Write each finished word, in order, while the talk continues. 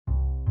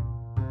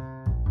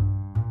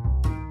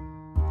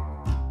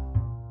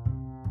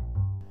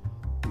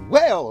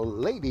Well,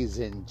 ladies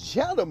and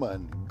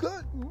gentlemen,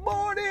 good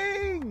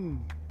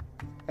morning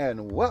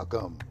and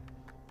welcome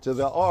to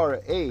the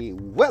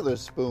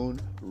R.A.Weatherspoon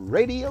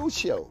radio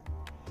show.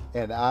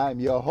 And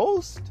I'm your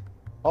host,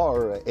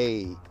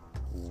 R.A.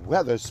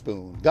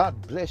 Weatherspoon.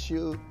 God bless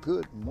you.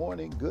 Good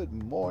morning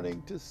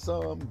to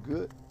some,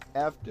 good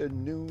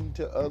afternoon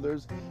to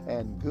others,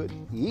 and good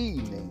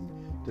evening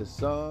to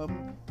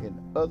some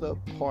in other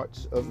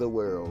parts of the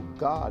world.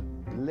 God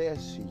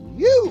bless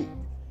you.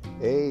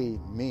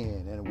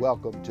 Amen. And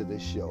welcome to the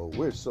show.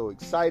 We're so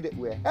excited.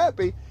 We're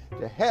happy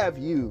to have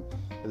you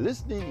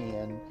listening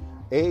in.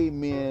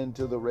 Amen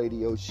to the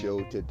radio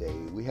show today.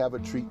 We have a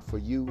treat for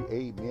you.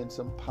 Amen.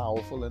 Some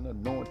powerful and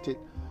anointed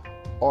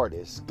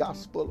artists,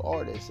 gospel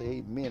artists.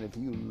 Amen. If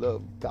you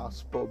love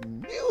gospel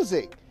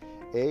music,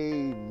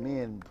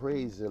 amen.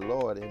 Praise the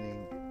Lord.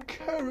 And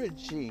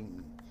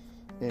encouraging,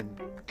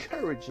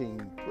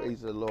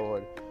 praise the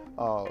Lord,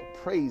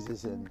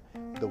 praises and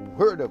the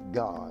Word of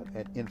God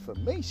and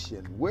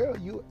information. Well,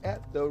 you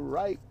at the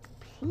right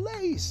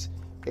place.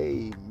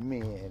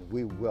 Amen.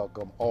 We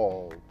welcome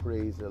all,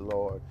 praise the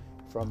Lord,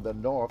 from the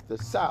north, the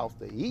south,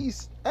 the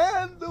east,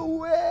 and the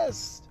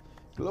west.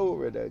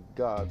 Glory to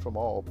God, from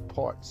all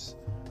parts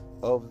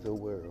of the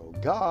world.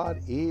 God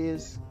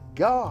is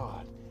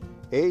God.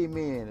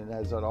 Amen. And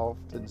as I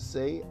often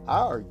say,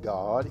 our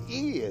God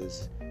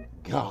is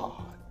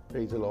God.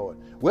 Praise the Lord.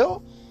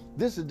 Well,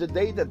 this is the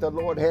day that the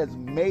Lord has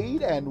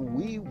made, and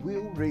we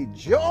will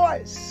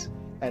rejoice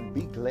and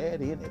be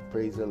glad in it.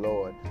 Praise the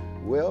Lord.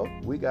 Well,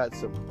 we got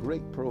some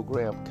great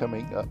program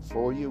coming up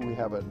for you. We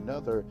have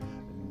another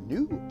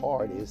new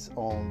artist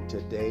on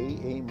today.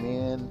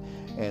 Amen.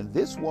 And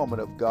this woman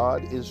of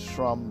God is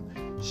from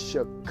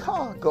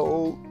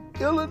Chicago,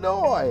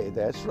 Illinois.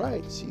 That's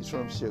right. She's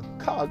from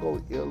Chicago,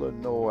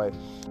 Illinois.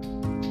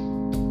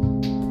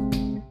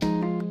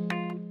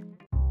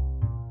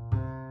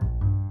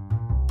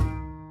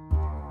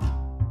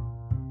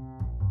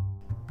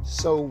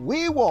 So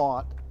we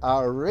want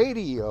our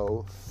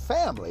radio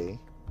family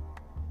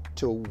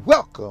to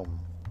welcome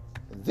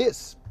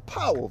this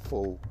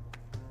powerful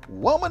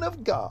woman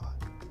of God,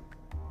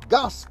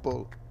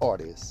 gospel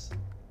artist,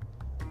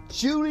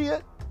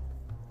 Juliet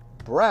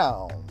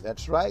Brown.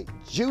 That's right,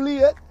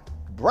 Juliet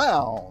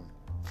Brown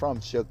from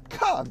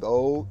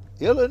Chicago,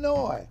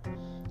 Illinois.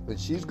 But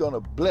she's going to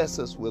bless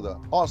us with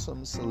an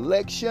awesome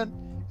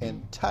selection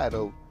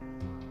entitled,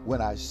 When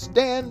I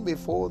Stand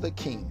Before the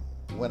King.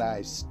 When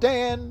I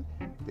stand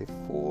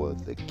before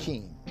the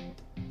King.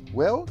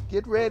 Well,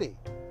 get ready.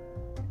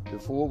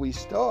 Before we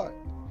start,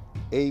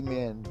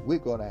 amen, we're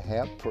going to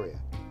have prayer.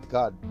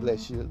 God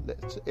bless you.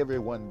 Let's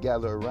everyone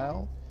gather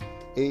around.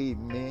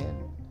 Amen.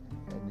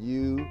 And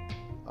you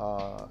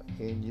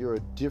in your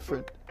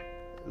different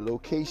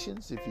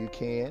locations, if you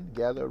can,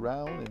 gather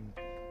around and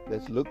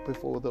let's look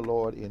before the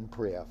Lord in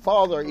prayer.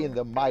 Father, in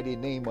the mighty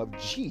name of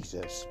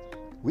Jesus,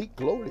 we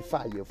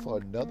glorify you for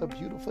another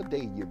beautiful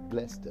day. You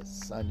blessed us,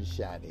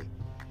 sunshiny,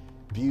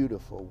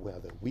 beautiful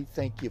weather. We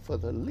thank you for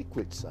the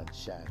liquid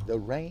sunshine, the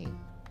rain.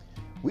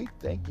 We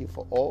thank you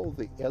for all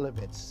the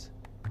elements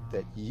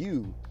that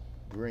you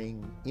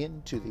bring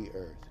into the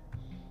earth.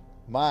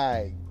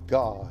 My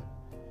God,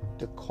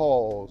 to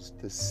cause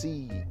the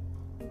seed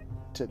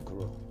to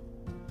grow.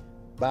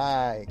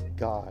 My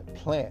God,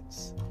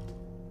 plants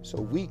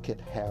so we can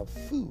have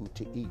food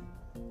to eat.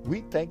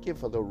 We thank you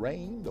for the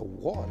rain, the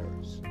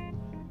waters,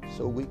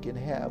 so we can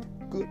have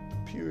good,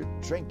 pure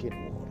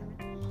drinking water.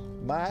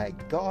 My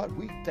God,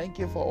 we thank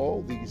you for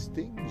all these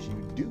things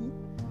you do,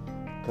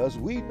 because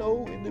we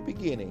know in the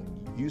beginning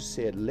you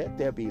said, let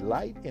there be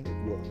light, and it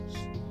was.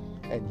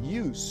 And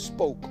you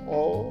spoke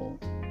all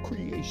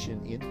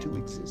creation into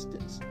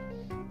existence,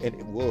 and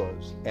it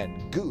was,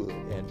 and good,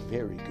 and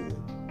very good.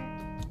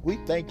 We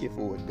thank you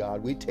for it,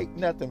 God. We take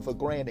nothing for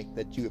granted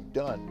that you have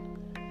done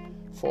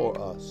for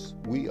us.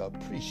 We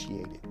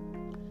appreciate it.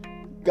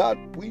 God,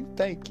 we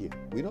thank you.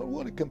 We don't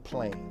want to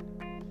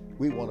complain.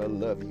 We want to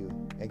love you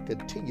and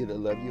continue to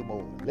love you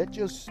more. Let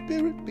your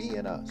spirit be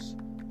in us.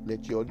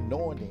 Let your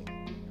anointing,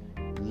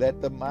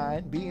 let the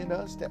mind be in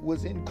us that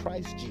was in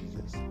Christ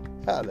Jesus.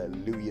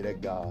 Hallelujah to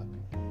God.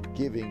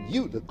 Giving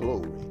you the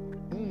glory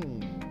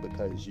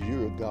because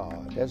you're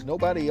God. There's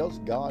nobody else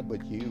God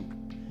but you.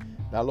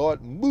 Now,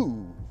 Lord,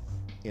 move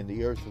in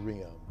the earth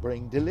realm.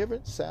 Bring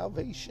deliverance,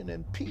 salvation,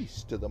 and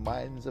peace to the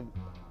minds of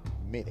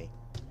many.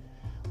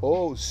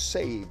 Oh,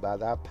 save by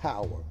thy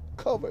power.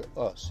 Cover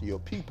us, your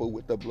people,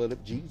 with the blood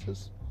of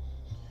Jesus.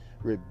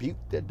 Rebuke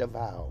the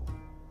devourer.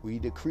 We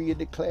decree and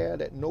declare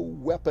that no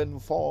weapon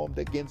formed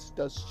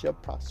against us shall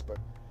prosper.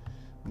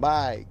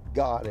 My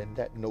God, and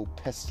that no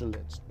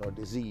pestilence, nor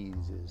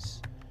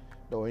diseases,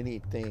 nor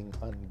anything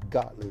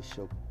ungodly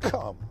shall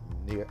come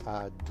near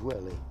our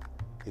dwelling,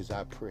 is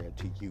our prayer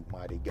to you,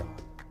 mighty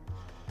God.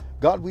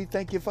 God, we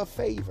thank you for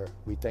favor.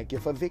 We thank you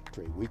for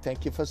victory. We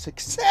thank you for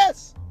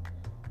success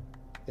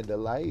in the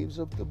lives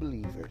of the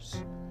believers.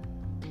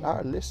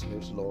 Our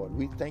listeners, Lord,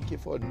 we thank you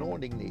for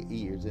anointing their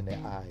ears and their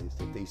eyes,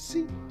 that they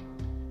see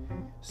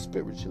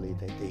spiritually,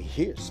 that they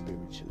hear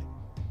spiritually,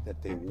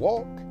 that they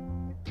walk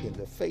in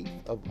the faith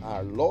of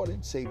our Lord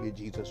and Savior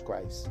Jesus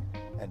Christ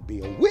and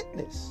be a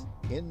witness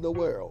in the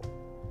world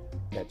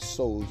that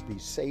souls be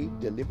saved,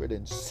 delivered,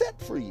 and set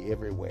free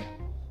everywhere.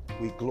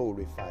 We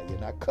glorify you.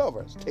 Now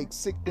cover us. Take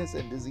sickness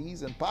and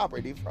disease and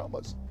poverty from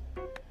us.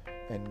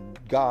 And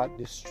God,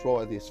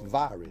 destroy this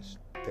virus,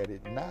 that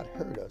it not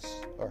hurt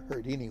us or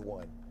hurt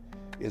anyone,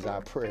 is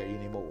our prayer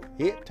anymore.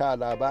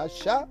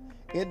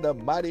 In the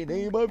mighty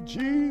name of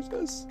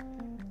Jesus,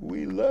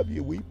 we love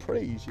you, we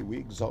praise you, we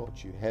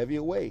exalt you. Have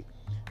your way.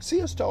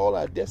 See us to all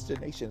our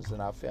destinations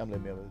and our family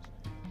members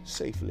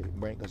safely.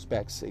 Bring us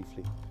back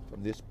safely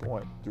from this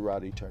point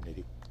throughout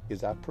eternity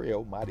is our prayer,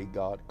 Almighty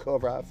God.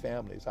 Cover our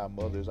families, our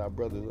mothers, our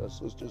brothers, our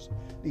sisters,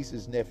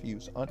 nieces,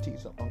 nephews,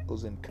 aunties, and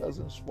uncles, and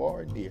cousins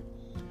far and near.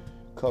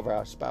 Cover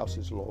our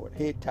spouses, Lord.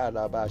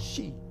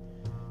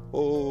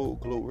 Oh,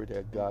 glory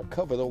to God.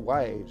 Cover the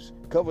wives.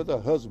 Cover the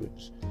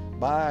husbands.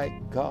 My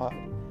God,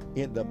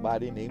 in the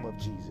mighty name of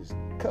Jesus,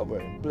 cover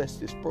and bless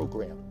this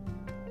program.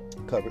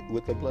 Cover it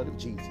with the blood of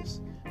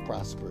Jesus.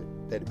 Prosper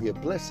it, that it be a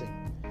blessing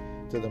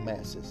to the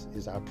masses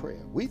is our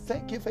prayer. We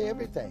thank you for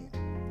everything,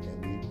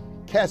 and we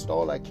cast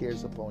all our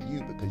cares upon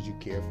you because you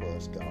care for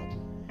us, God.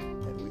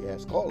 And we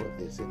ask all of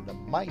this in the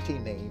mighty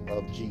name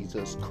of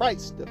Jesus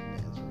Christ of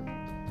Nazareth,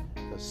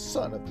 the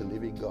Son of the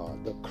living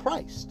God, the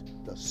Christ,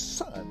 the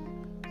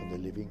Son of the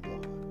living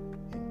God.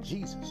 In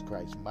Jesus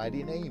Christ's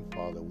mighty name,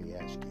 Father, we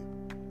ask you,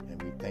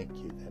 and we thank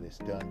you that it's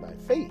done by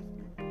faith.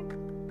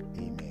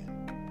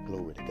 Amen.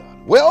 Glory to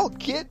God. Well,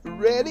 get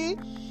ready,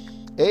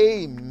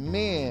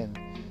 amen,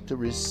 to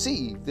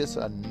receive this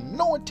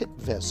anointed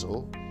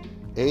vessel,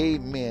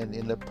 amen,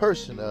 in the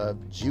person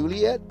of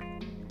Juliet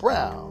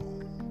Brown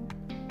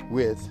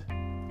with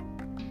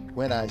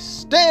When I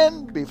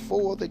Stand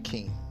Before the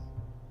King.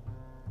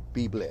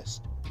 Be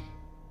blessed.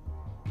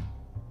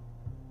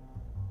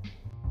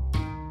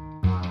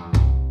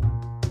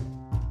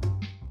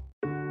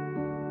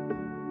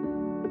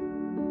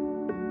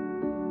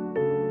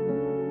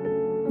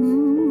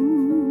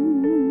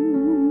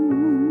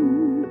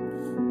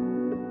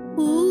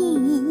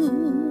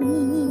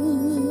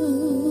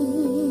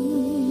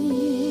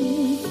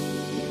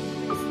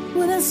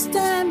 When I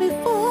stand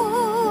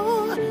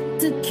before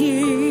the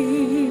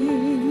King,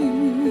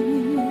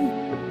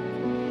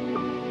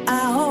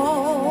 I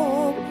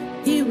hope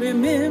He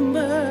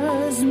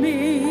remembers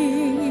me.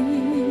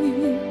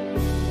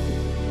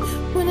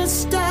 When I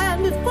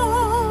stand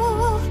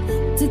before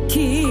the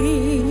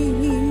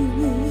King,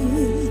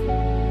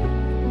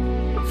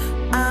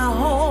 I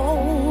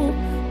hope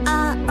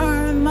I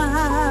earn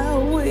my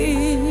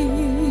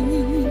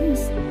wings.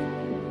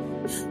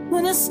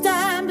 When I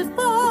stand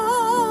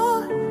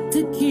before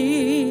the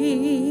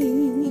King,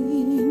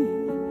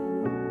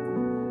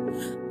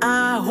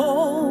 I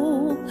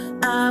hope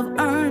I've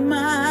earned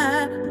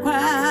my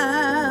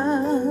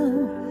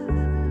crown.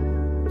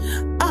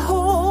 I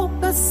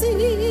hope I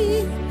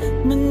see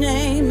my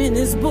name in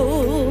His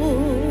book.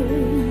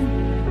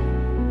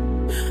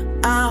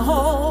 I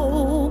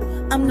hope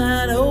I'm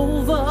not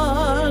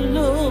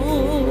overlooked.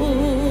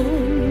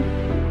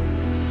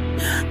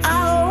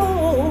 I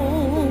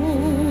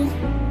hope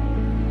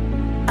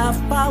I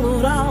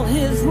followed all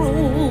His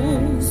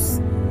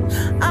rules.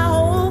 I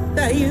hope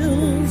I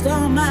used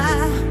all my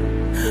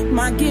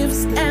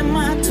gifts and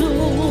my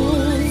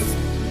tools.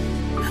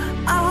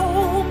 I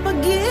hope I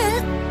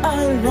get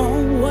a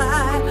long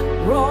wide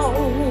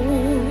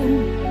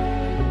road.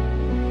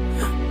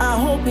 I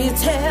hope He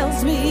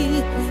tells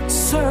me,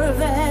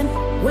 servant,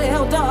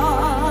 well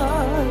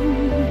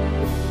done.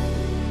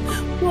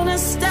 When I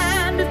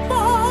stand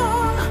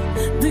before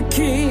the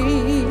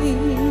King,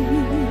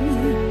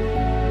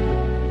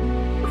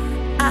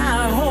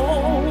 I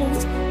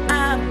hope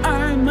I've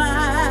earned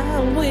my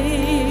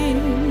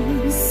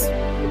wings.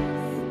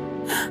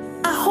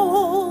 I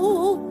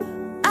hope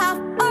I've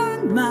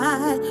earned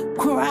my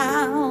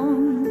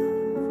crown.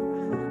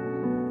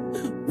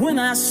 When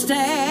I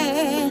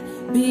stand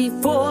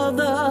before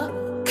the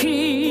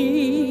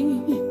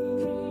King,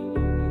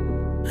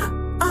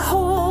 I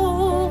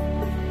hope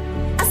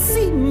I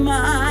see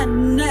my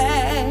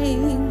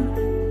name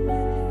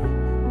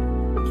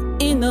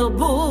in the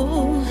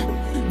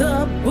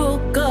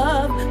book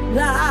of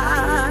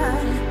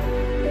life.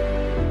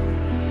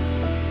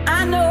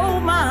 I know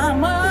my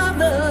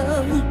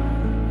mother,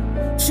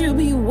 she'll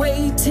be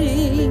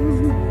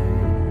waiting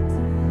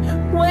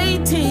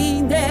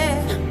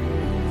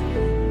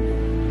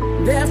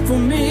there for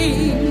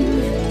me.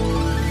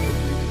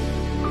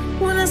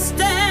 When I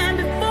stand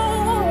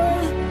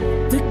before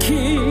the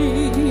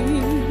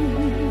King,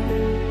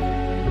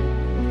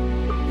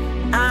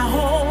 I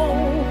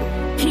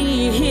hope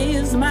He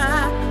hears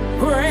my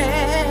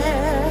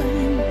prayer.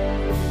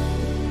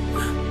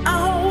 I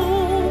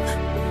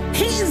hope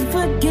He's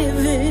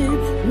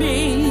forgiven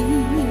me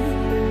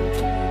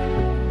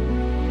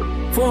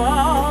for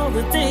all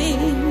the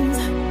things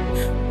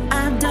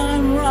I've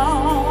done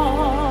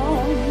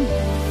wrong.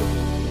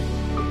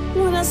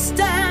 When I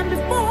stand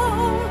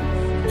before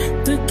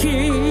the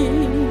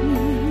King,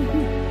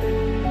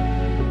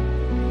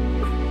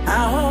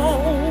 I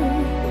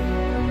hope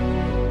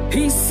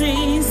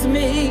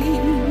me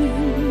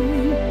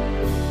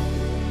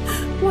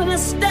when I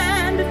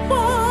stand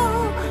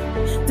before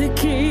the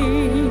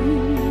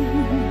King.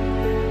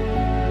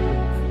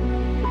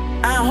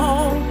 I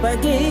hope I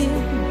get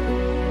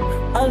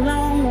a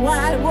long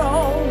wide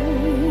road.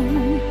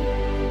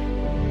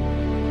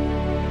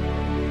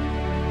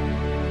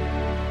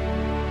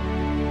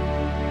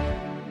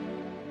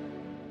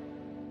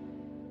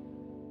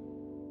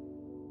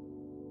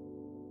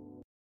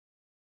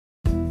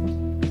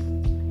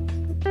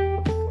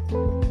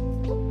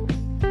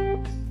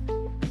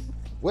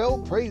 Well,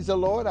 praise the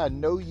Lord. I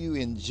know you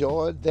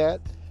enjoyed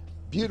that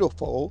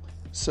beautiful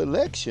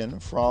selection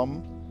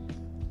from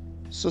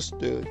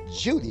Sister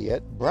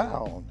Juliet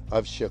Brown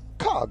of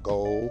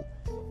Chicago,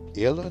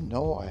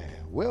 Illinois.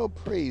 Well,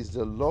 praise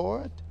the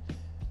Lord.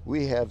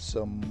 We have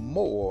some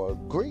more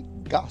great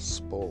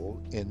gospel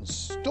in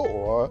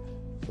store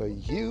for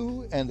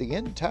you and the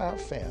entire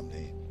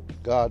family.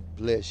 God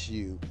bless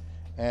you.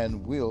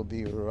 And we'll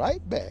be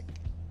right back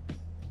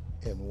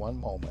in one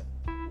moment.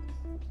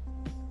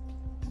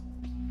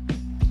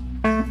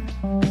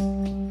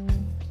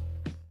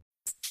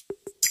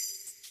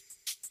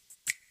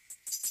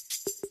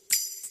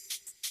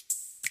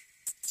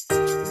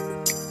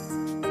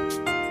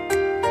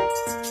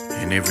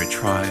 In every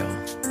trial,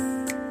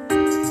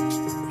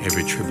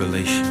 every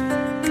tribulation,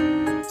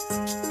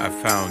 I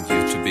found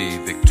you to be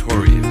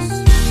victorious.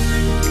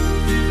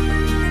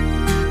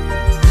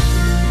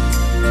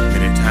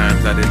 Many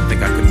times I didn't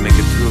think I could make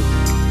it through,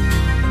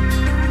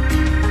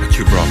 but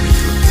you brought me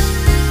through.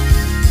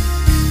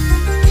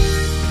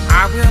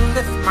 I will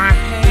lift my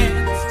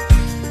hands,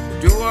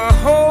 do a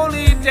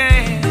holy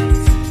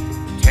dance,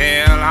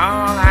 tell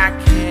all I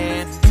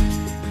can,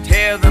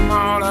 tell them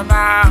all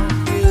about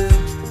you.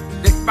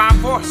 Lift my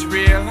voice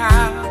real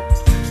loud,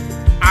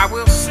 I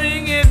will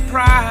sing it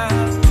proud,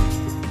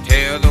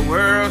 tell the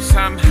world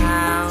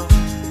somehow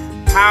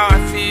how I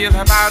feel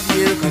about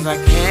you, 'cause I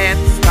can't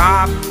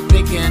stop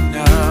thinking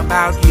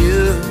about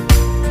you,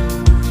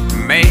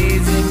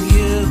 amazing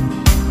you,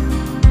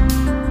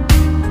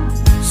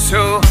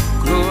 so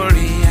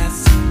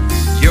glorious,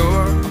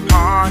 you're a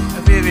part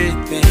of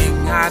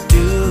everything I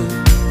do,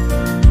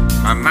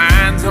 my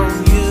mind's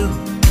on you,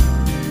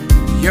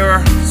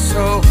 you're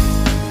so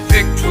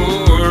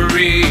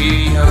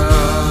victorious.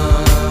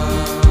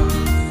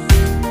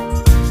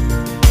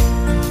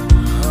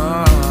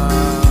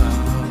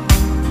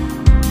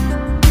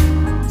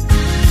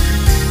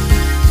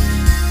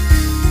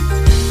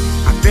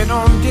 I've been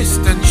on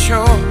distant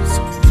shores,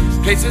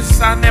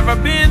 places I've never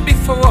been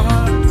before,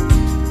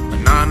 but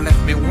none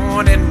left me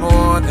wanting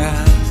more the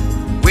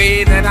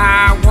way that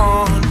I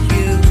want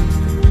you.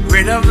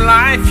 Bread of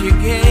life you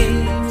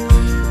gave,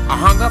 I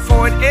hunger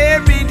for it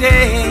every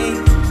day.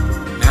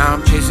 Now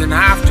I'm chasing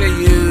after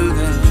you,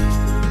 the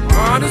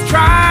one is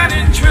tried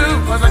and true,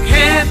 'cause I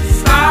can't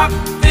stop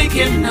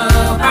thinking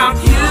about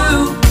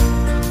you,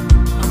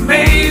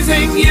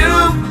 amazing you,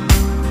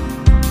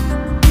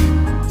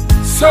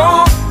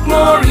 so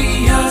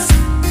glorious,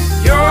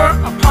 you're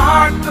a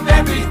part of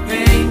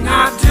everything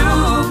I do,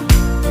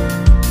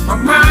 my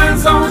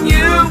mind's on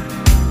you,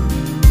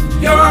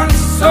 you're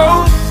so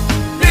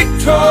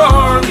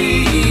victorious.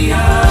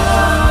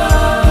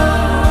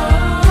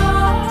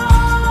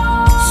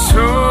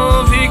 So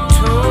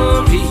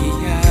victorious.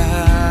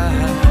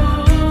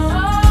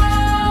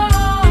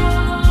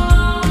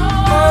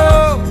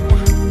 Oh,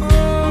 oh,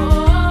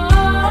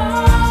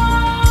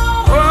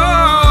 oh,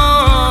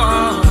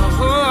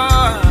 oh.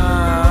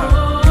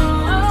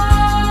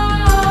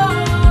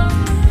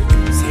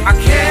 See,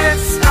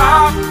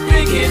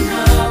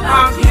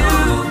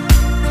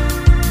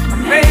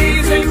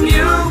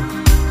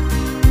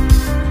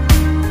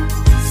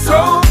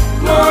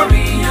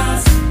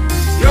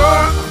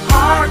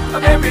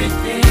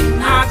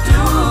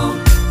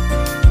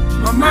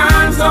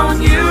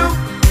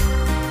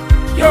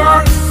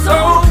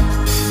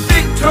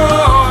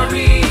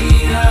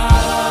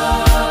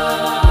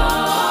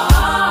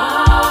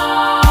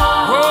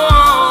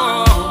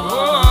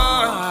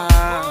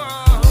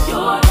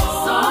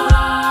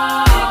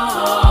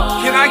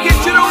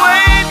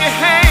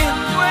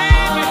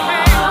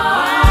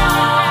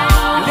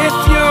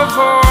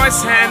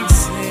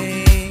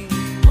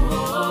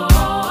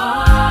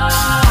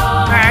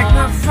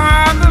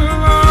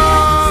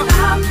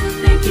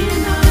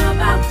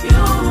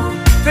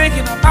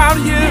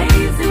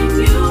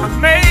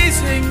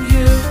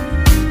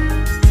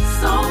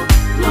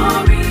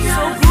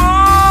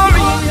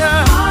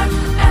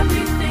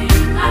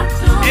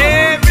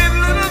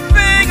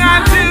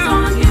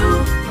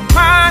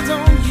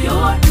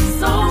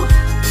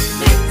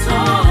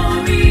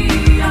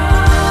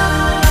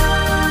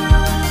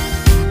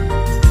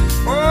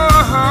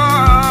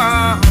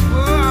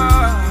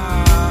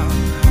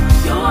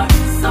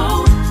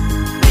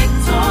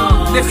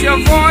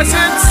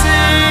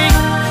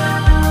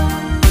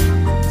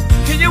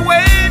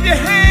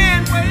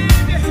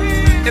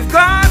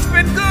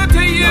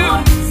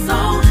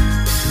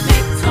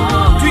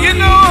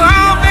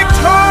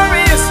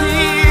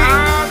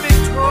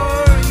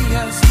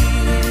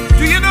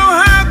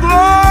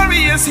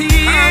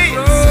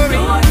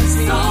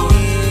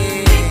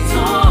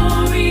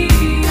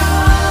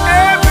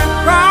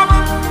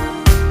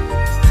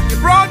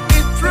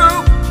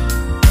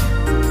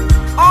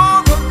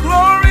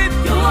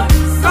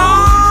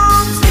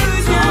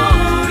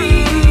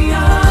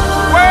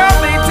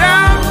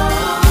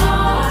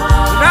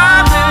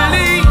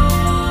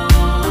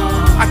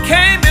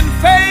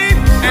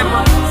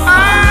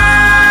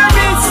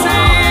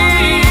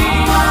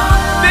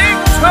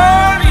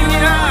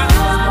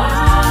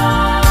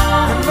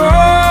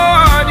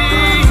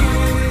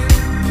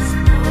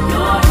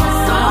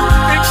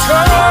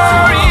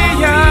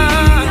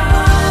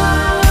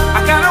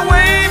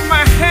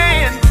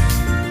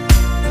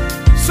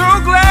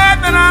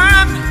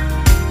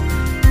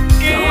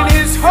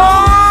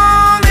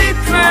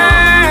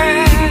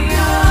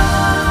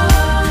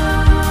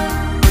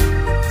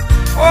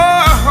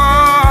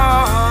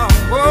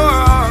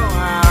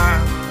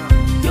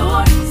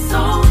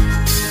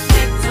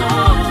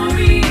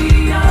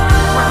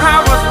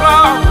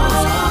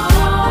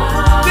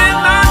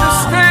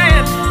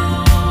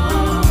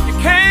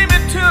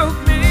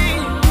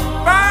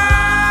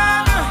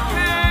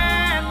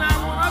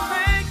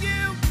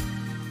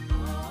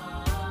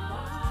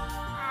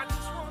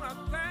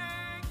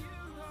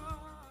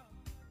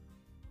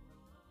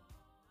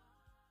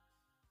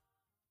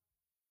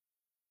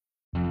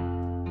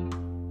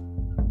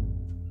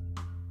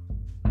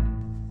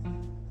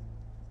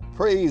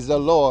 Praise the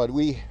Lord.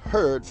 We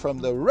heard from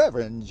the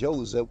Reverend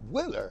Joseph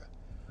Willer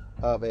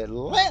of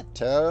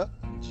Atlanta,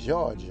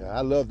 Georgia.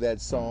 I love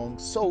that song,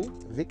 So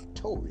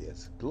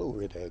Victorious.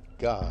 Glory to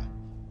God.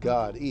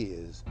 God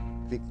is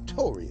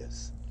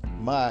victorious.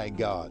 My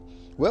God.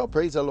 Well,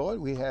 praise the Lord.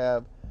 We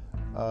have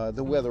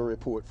the weather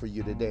report for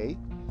you today.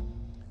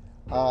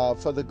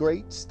 For the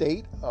great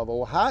state of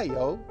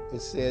Ohio,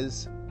 it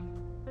says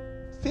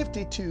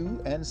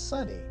 52 and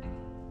sunny,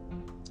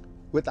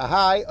 with a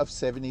high of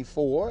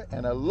 74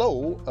 and a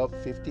low of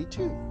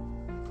 52.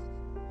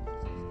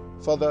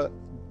 For the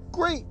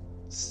great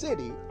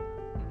city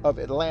of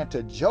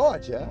Atlanta,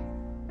 Georgia,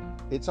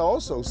 it's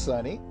also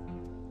sunny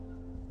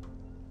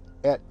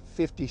at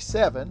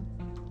 57,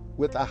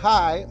 with a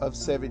high of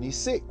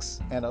 76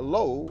 and a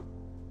low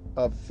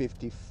of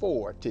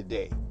 54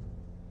 today.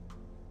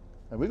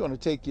 And we're going to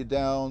take you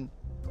down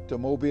to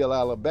Mobile,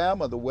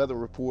 Alabama. The weather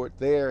report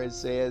there, it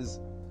says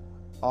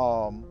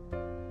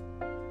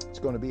it's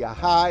going to be a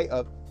high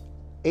of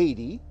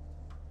 80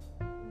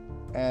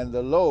 and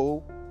the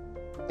low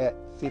at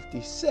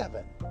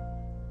 57.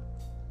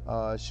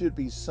 Should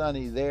be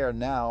sunny there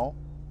now,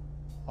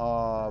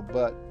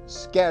 but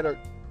scattered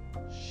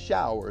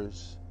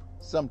showers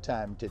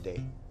sometime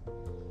today.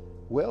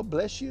 Well,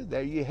 bless you.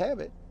 There you have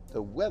it,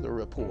 the weather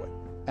report.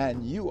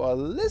 And you are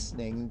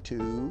listening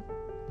to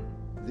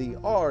the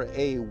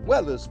R.A.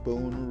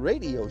 Weatherspoon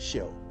radio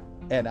show.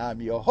 And I'm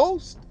your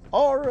host,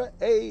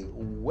 R.A.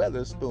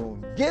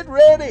 Weatherspoon. Get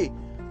ready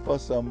for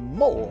some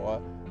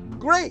more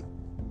great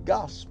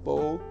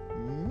gospel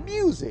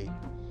music.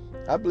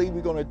 I believe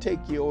we're going to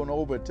take you on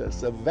over to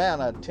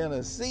Savannah,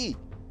 Tennessee.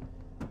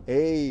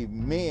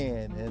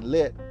 Amen. And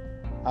let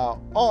our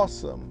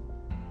awesome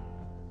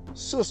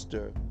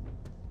sister,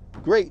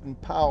 great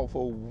and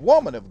powerful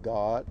woman of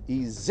God,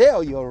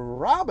 Ezelia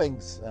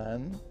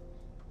Robinson,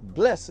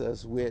 bless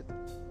us with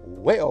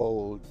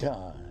Well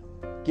Done.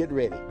 Get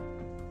ready.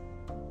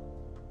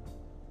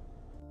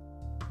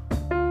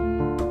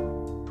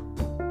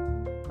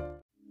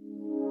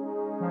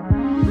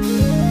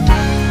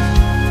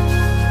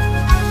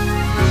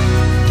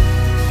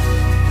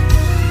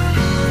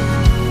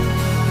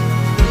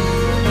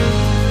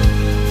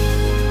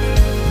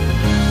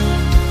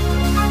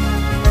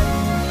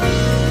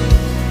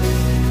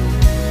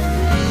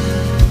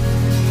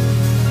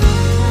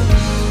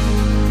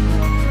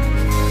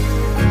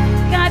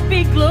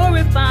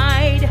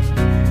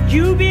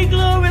 You be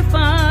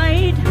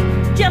glorified,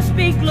 just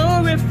be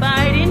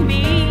glorified in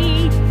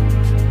me.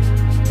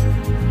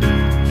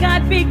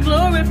 God be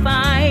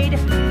glorified,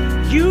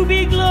 you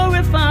be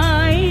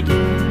glorified,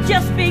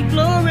 just be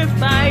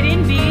glorified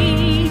in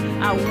me.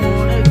 I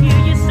wanna hear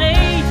you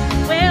say,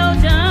 well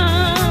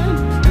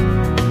done,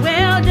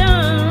 well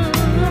done,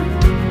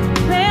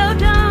 well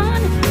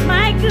done,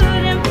 my good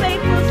and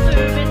faithful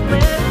servant,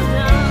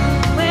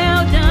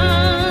 well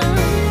done,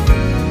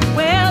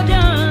 well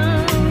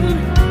done,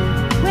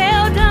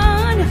 well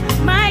done.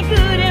 My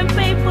good and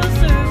faithful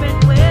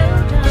servant,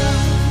 well done.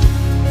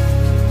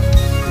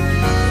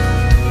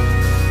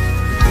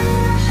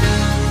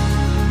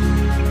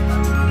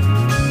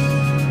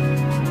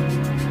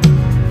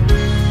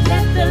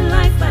 Let the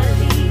life I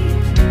lead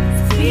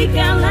speak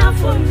out loud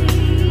for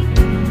me.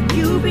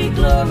 You be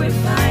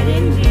glorified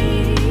in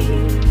me.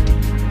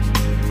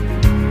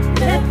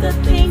 Let the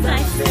things I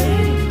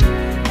say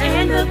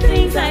and the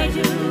things I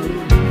do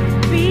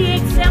be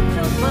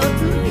acceptable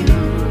to you.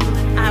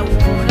 I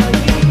wanna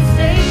hear you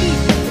say,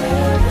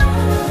 well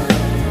done,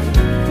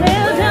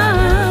 well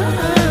done,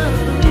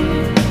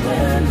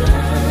 well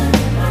done,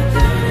 my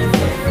good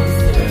and faithful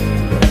servant.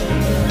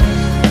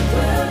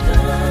 Well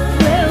done,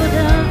 well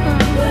done,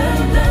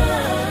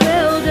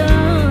 well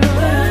done,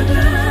 well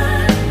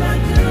done, my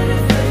good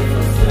and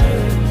faithful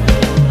servant.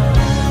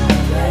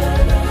 Well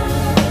done,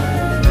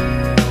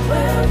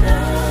 well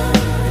done,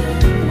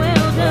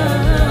 well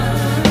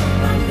done,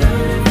 my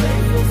good and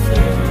faithful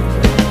servant.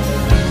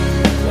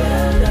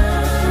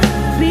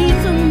 Be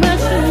too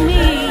much for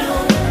me.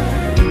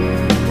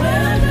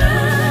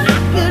 I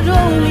could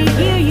only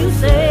hear you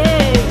say,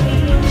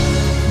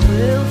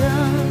 well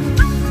done,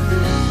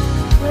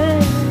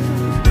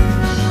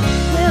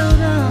 well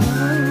done.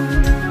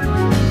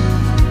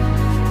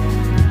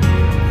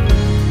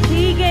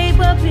 He gave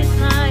up his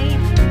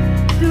life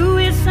through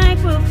his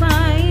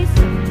sacrifice,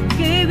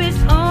 gave his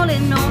all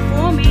and all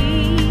for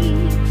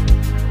me.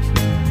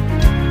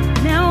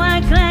 Now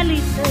I gladly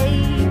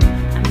say,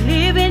 I'm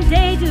living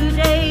day to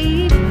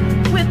day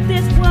with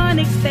this one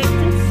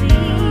expectancy.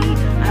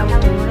 I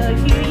wanna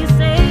hear you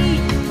say,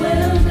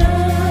 well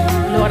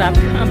done. Lord, I've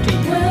come to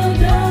you well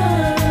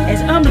done,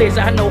 as humbly as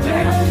I know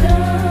how,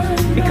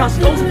 because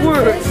those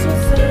words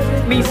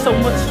mean so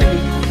much to me.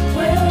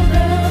 Well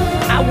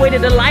done, I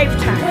waited a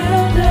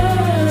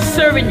lifetime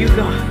serving you,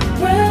 God,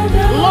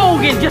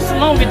 longing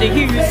to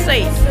hear you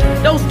say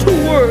those two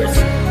words,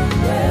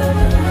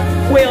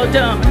 well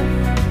done,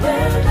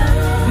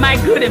 my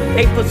good and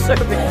faithful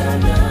servant.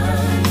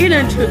 Get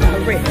into my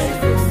rest.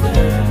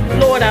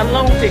 Lord, I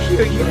long to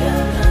hear you.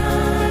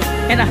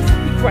 And I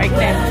speak right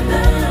now.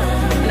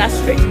 And I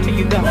stretch to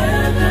you, God.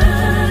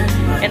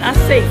 And I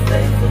say,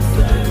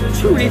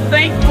 truly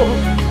thankful.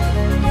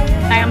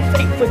 I am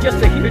thankful just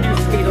to hear you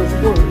say those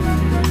words.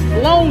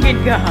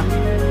 Longing, God,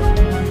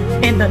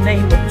 in the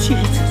name of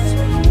Jesus.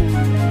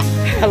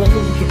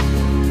 Hallelujah.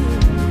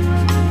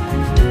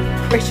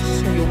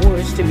 Precious are your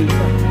words to me,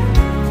 God.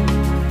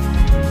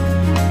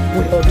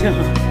 Well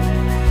done.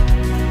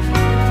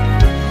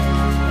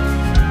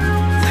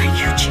 Thank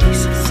you,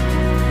 Jesus.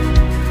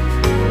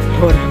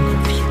 Lord, I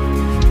love you.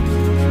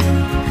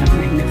 I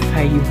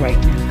magnify you right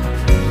now,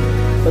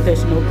 God. For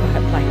there's no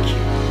God like you.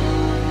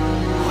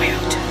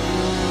 Well done.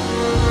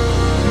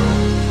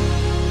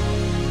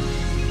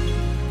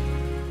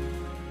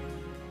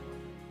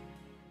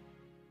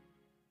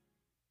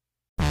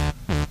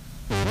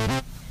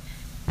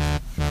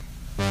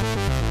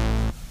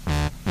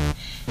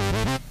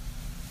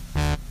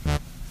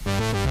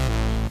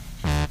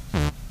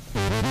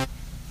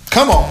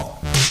 Come on.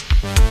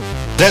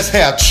 Let's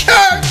have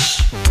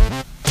church.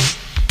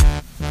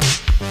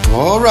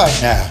 All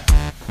right now.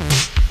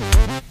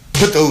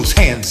 Put those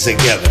hands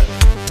together.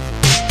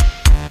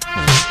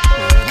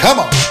 Come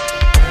on.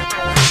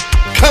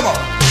 Come on.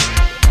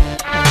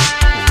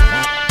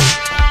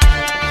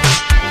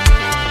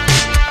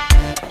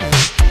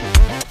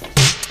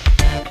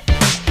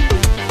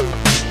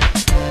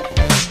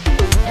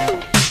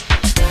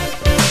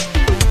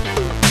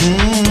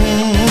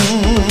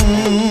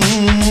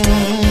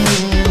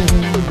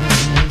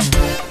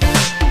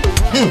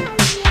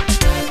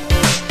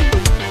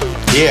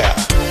 Yeah.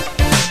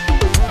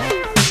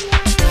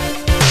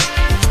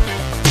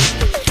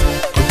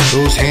 Put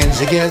those hands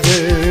together.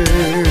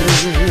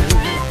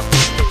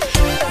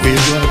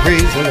 We're gonna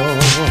praise the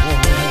Lord.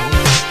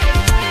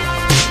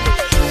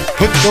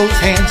 Put those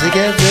hands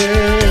together.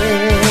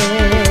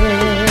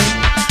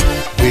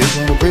 We're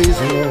gonna praise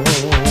the Lord.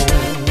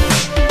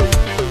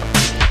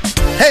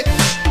 Hey!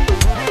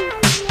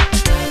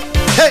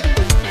 Hey!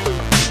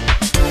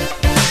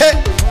 Hey!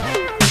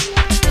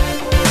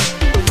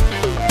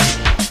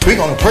 We're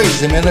going to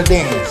praise him in a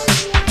dance.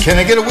 Can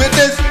I get a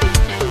witness?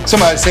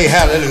 Somebody say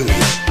hallelujah.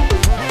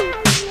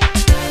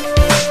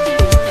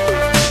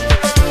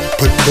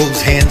 Put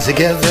those hands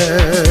together.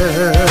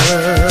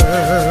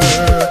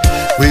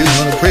 We're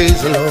going to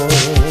praise the Lord.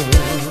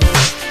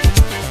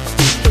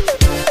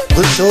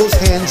 Put those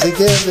hands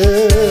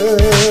together.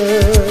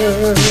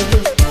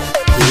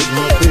 We're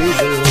going to praise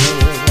the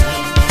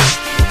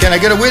Lord. Can I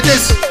get a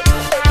witness?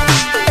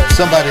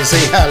 Somebody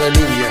say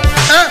hallelujah.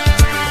 Huh?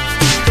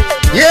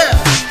 Yeah.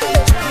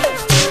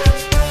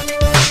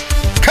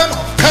 Come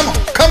on, come on,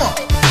 come on.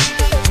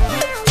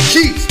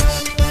 Jesus.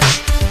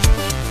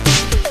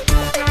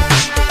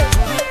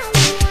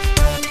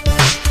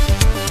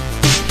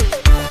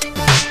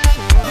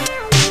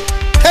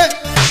 Hey.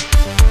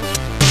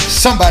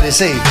 Somebody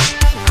say,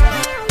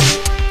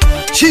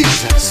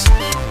 Jesus.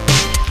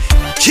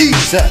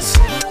 Jesus.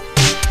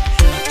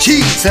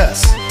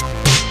 Jesus.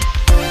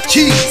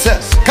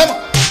 Jesus. Come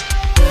on.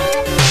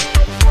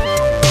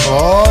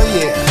 Oh,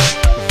 yeah.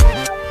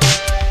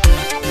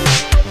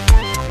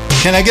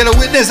 Can I get a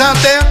witness out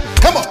there?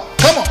 Come on,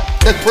 come on.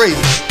 Let's praise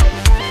him.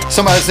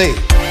 Somebody say,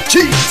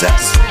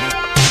 Jesus.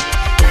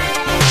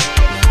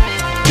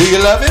 Do you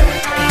love him?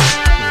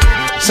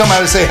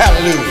 Somebody say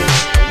hallelujah.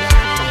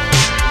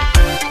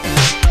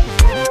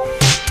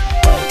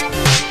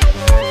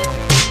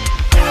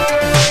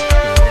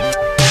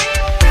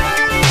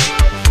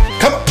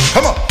 Come on,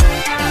 come on.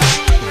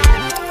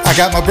 I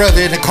got my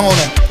brother in the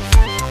corner.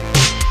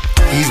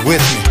 He's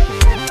with me.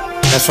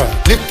 That's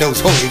right. Lift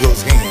those Holy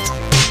Ghost hands.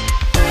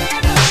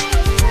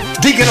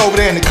 Deacon over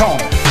there in the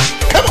corner.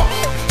 Come on.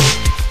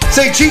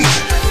 Say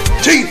Jesus.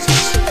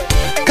 Jesus.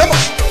 Come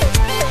on.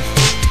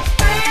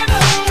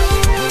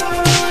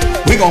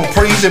 We're going to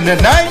praise him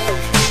tonight.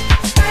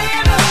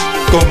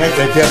 Going to make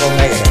the devil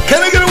mad.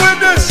 Can I get a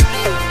witness?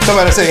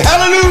 Somebody say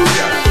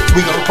hallelujah.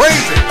 We're going to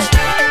praise him.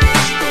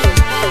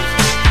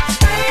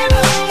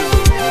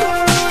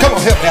 Come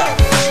on, help me out.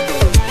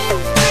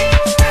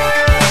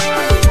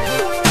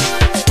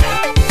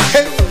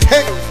 Hey,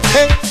 hey,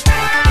 hey.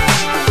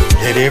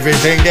 Let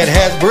everything that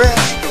has breath,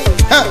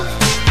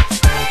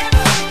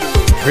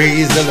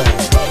 praise the Lord.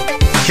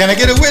 Can I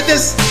get a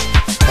witness?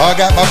 Oh, I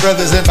got my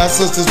brothers and my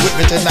sisters with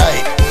me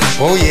tonight.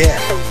 Oh, yeah.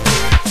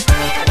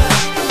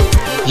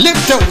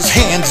 Lift those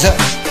hands up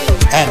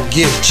and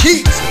give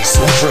Jesus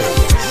some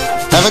praise.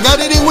 Have I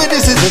got any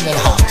witnesses in the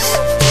house?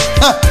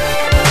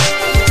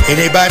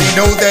 Anybody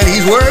know that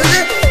he's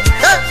worthy?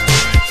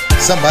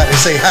 Somebody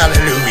say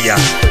hallelujah.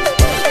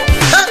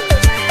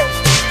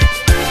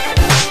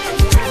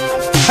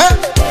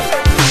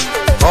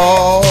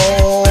 Oh,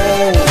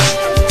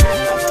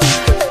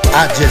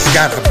 I just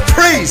gotta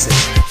praise him.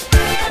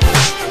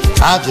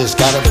 I just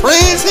gotta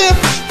praise him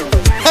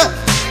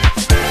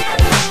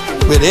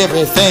with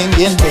everything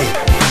in me.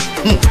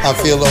 I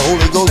feel the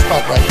Holy Ghost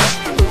pop right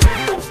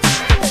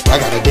now. I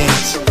gotta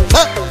dance.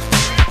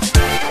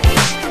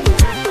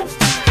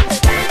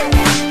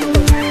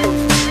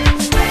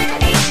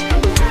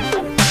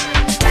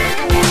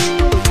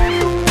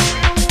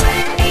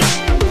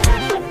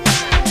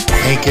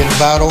 Thinking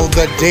about on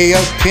the day of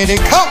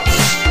Pentecost,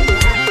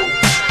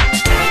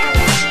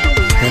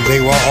 when they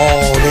were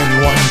all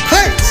in one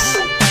place,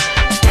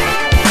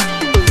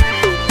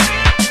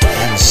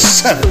 and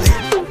suddenly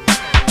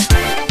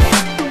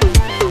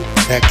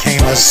there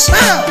came a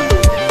sound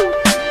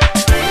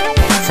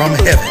from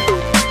heaven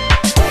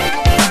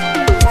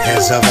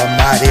as of a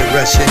mighty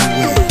rushing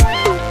wind,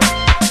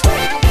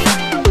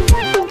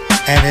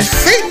 and it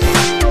filled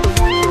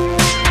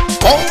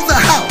all the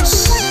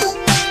house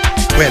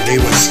where they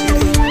were sitting.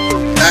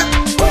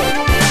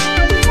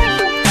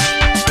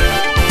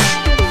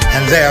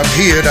 And there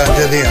appeared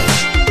unto them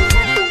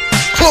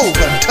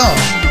cloven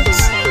tongues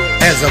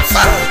as of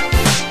fire.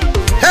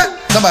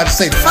 Somebody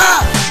say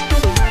fire.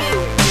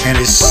 And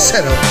it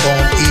set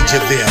upon each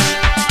of them.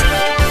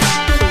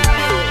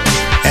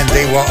 And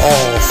they were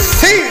all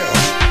filled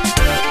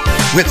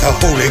with the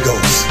Holy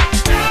Ghost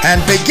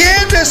and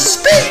began to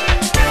speak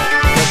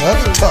with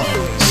other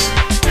tongues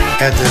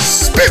as the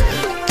Spirit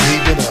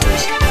gave it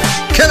others.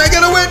 Can I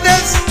get a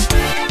witness?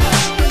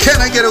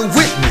 Can I get a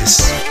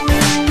witness?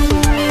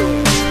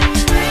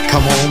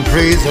 Come on,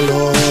 praise the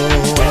Lord.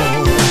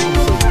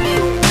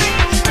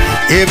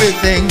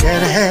 Everything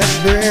that has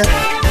breath,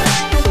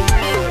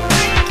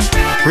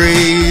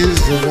 praise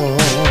the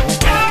Lord.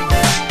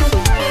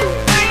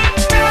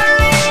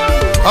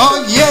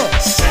 Oh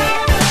yes.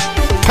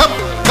 Come on,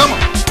 come on.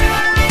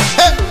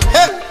 Hey,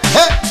 hey,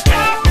 hey.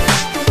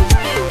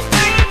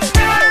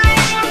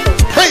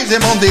 Praise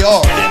him on the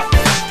organ.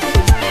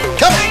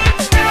 Come on.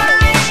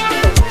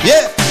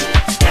 Yeah.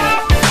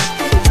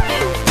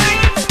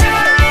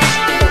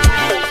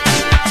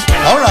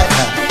 All right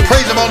now.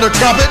 Praise him on the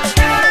trumpet.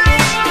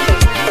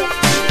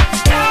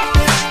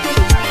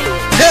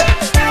 Yeah.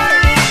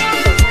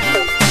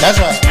 That's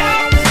right.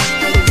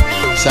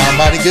 Sound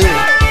mighty good.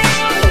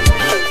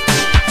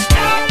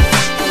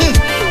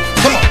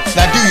 Come on.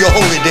 Now do your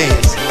holy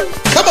dance.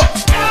 Come on.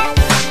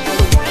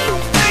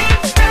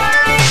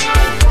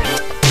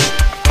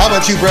 How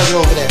about you, brother,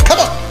 over there? Come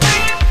on.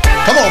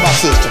 Come on, my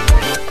sister.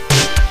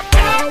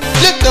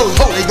 Lift those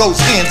Holy Ghost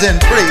hands and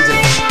praise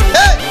him.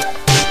 Hey!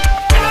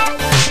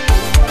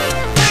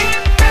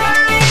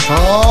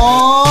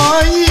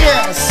 Oh,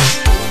 yes.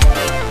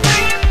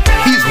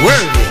 He's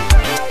worthy.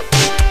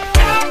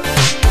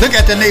 Look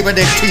at the neighbor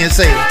next to you and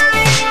say,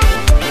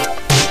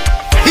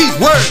 he's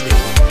worthy.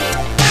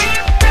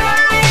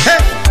 Hey,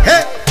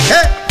 hey,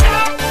 hey.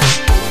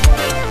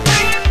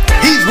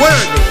 He's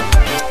worthy.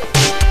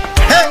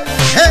 Hey,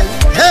 hey,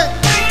 hey.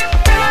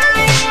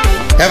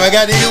 Have I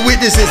got any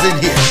witnesses in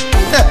here?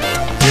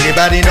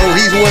 Anybody know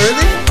he's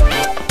worthy?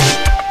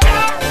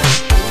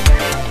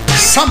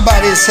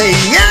 Somebody say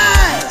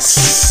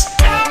yes.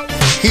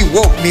 He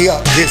woke me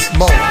up this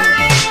morning,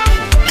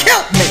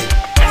 kept me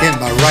in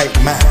my right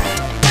mind.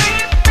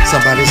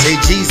 Somebody say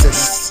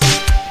Jesus.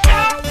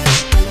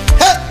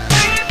 Hey,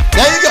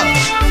 there you go.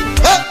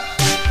 Hey.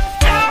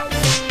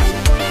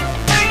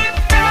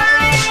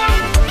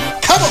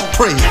 Come on,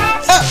 praise him.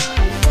 Hey.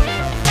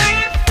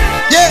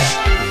 Yeah.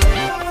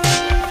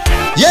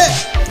 Yeah.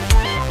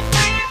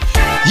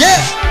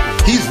 Yeah.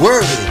 He's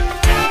worthy.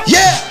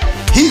 Yeah.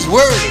 He's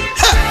worthy.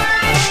 Ha.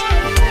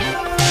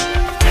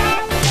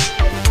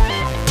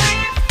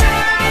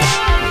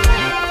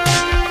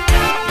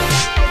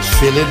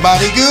 Feeling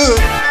mighty good.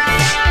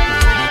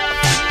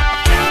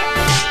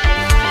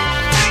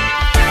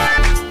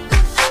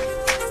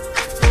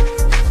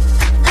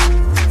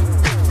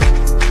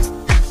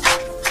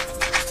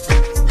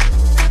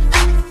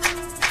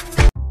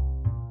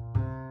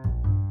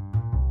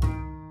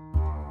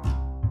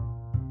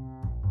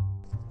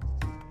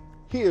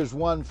 Here's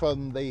one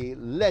from the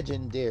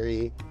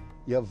legendary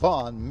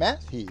Yvonne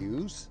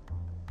Matthews,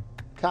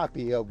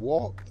 copy of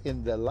Walk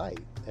in the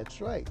Light.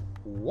 That's right,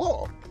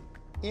 walk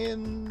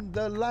in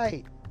the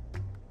light.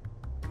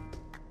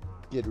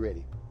 Get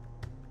ready.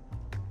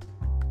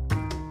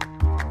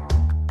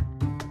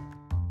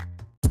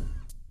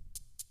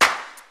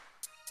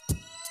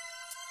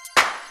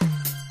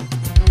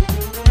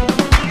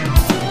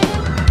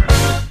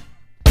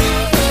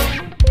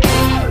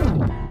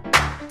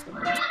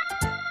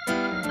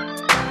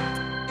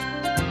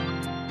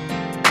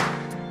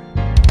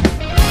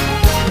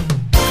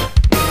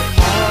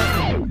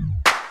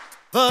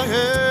 The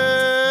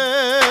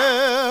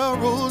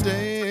herald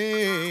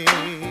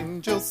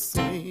angels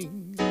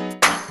sing,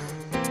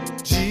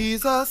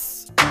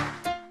 Jesus,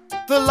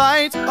 the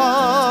light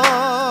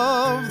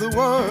of the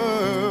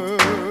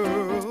world.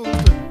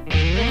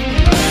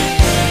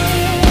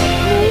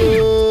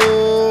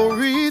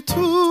 Glory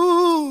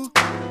to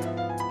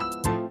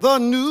the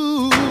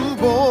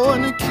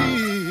newborn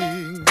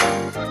King,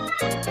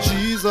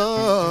 Jesus,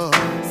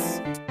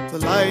 the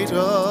light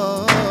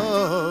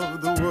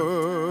of the world.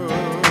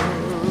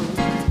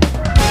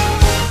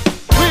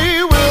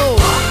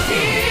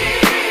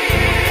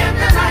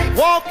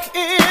 Walk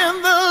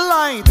in the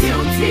light,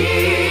 beautiful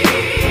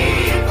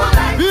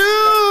light,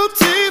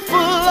 beautiful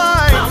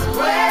light.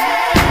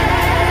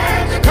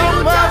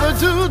 Come by the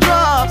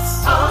dewdrops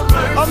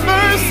of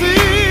mercy,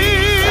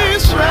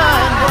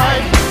 shine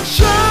bright,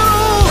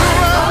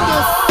 shine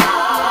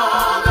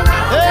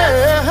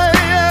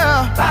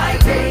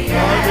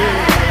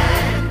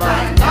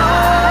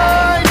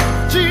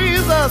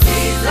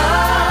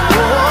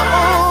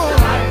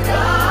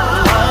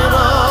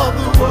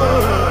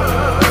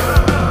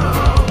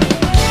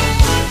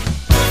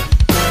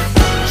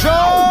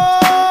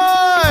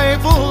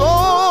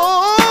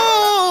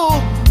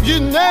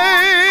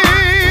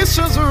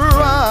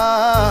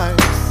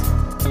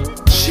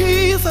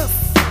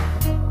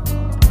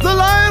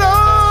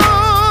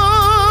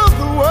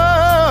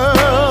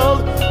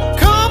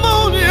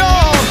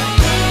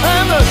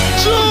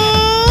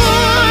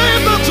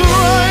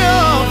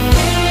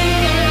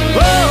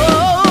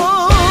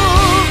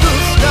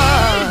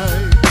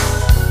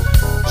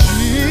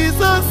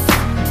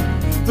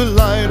the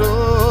light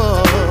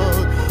of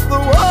the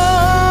world.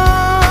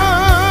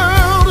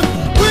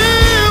 We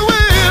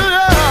will,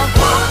 yeah.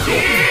 Walk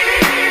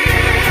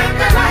in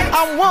the light.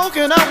 I'm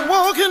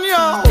walking,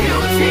 y'all.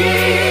 Beauty,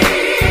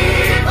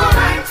 the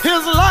light.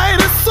 His light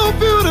is so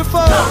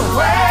beautiful.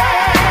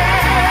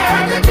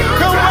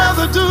 Come where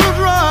the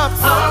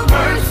dewdrops Of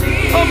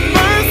mercy. of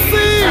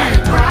mercy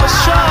are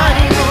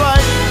shining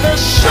bright.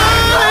 They're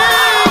shining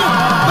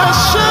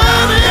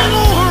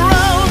all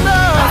around us.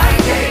 By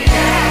day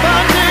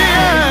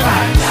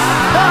and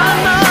by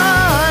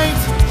night.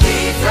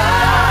 Jesus,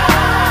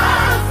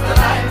 the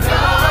light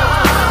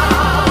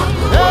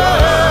of the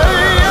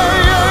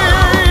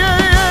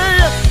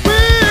Yeah. We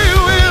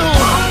will.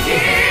 walk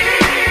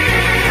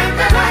in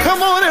the light.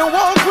 Come on and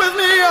walk with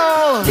me,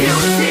 y'all.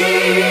 Beauty,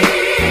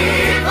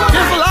 the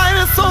His light. light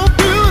is so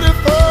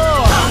beautiful.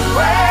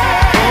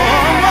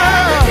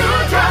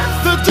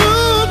 The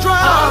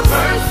dewdrops Of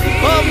mercy.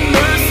 of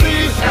mercy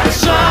are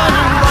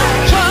shining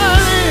bright,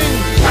 shining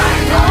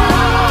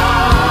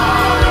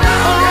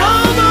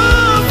around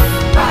us.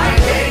 By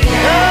day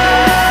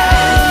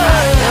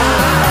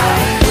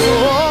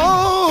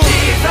Oh,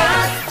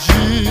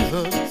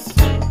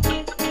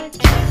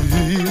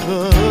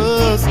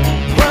 Jesus,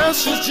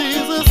 precious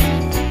Jesus,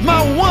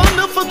 my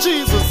wonderful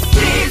Jesus,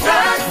 Jesus,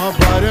 my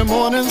bright and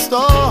morning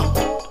star.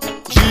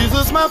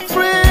 Jesus, my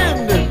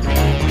friend.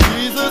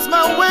 Jesus,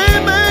 my way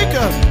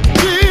maker.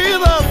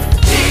 Jesus,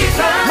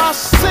 Jesus, my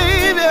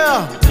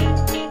savior,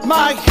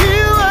 my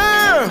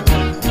healer.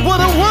 What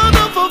a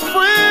wonderful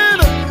friend.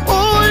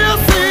 Oh,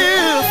 yes, he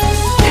is.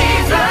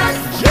 Jesus,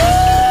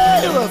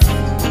 Jesus,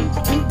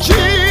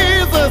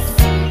 Jesus,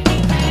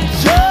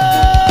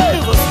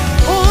 Jesus.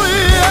 Oh,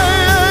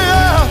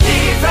 yeah.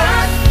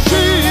 Jesus,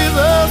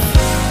 Jesus,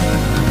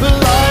 the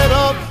light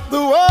of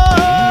the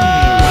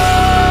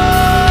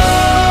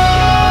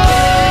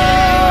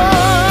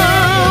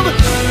world.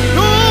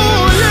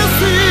 Oh, yes,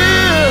 he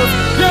is.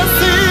 Yes,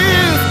 he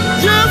is.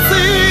 Yes,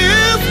 he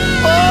is.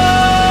 Oh,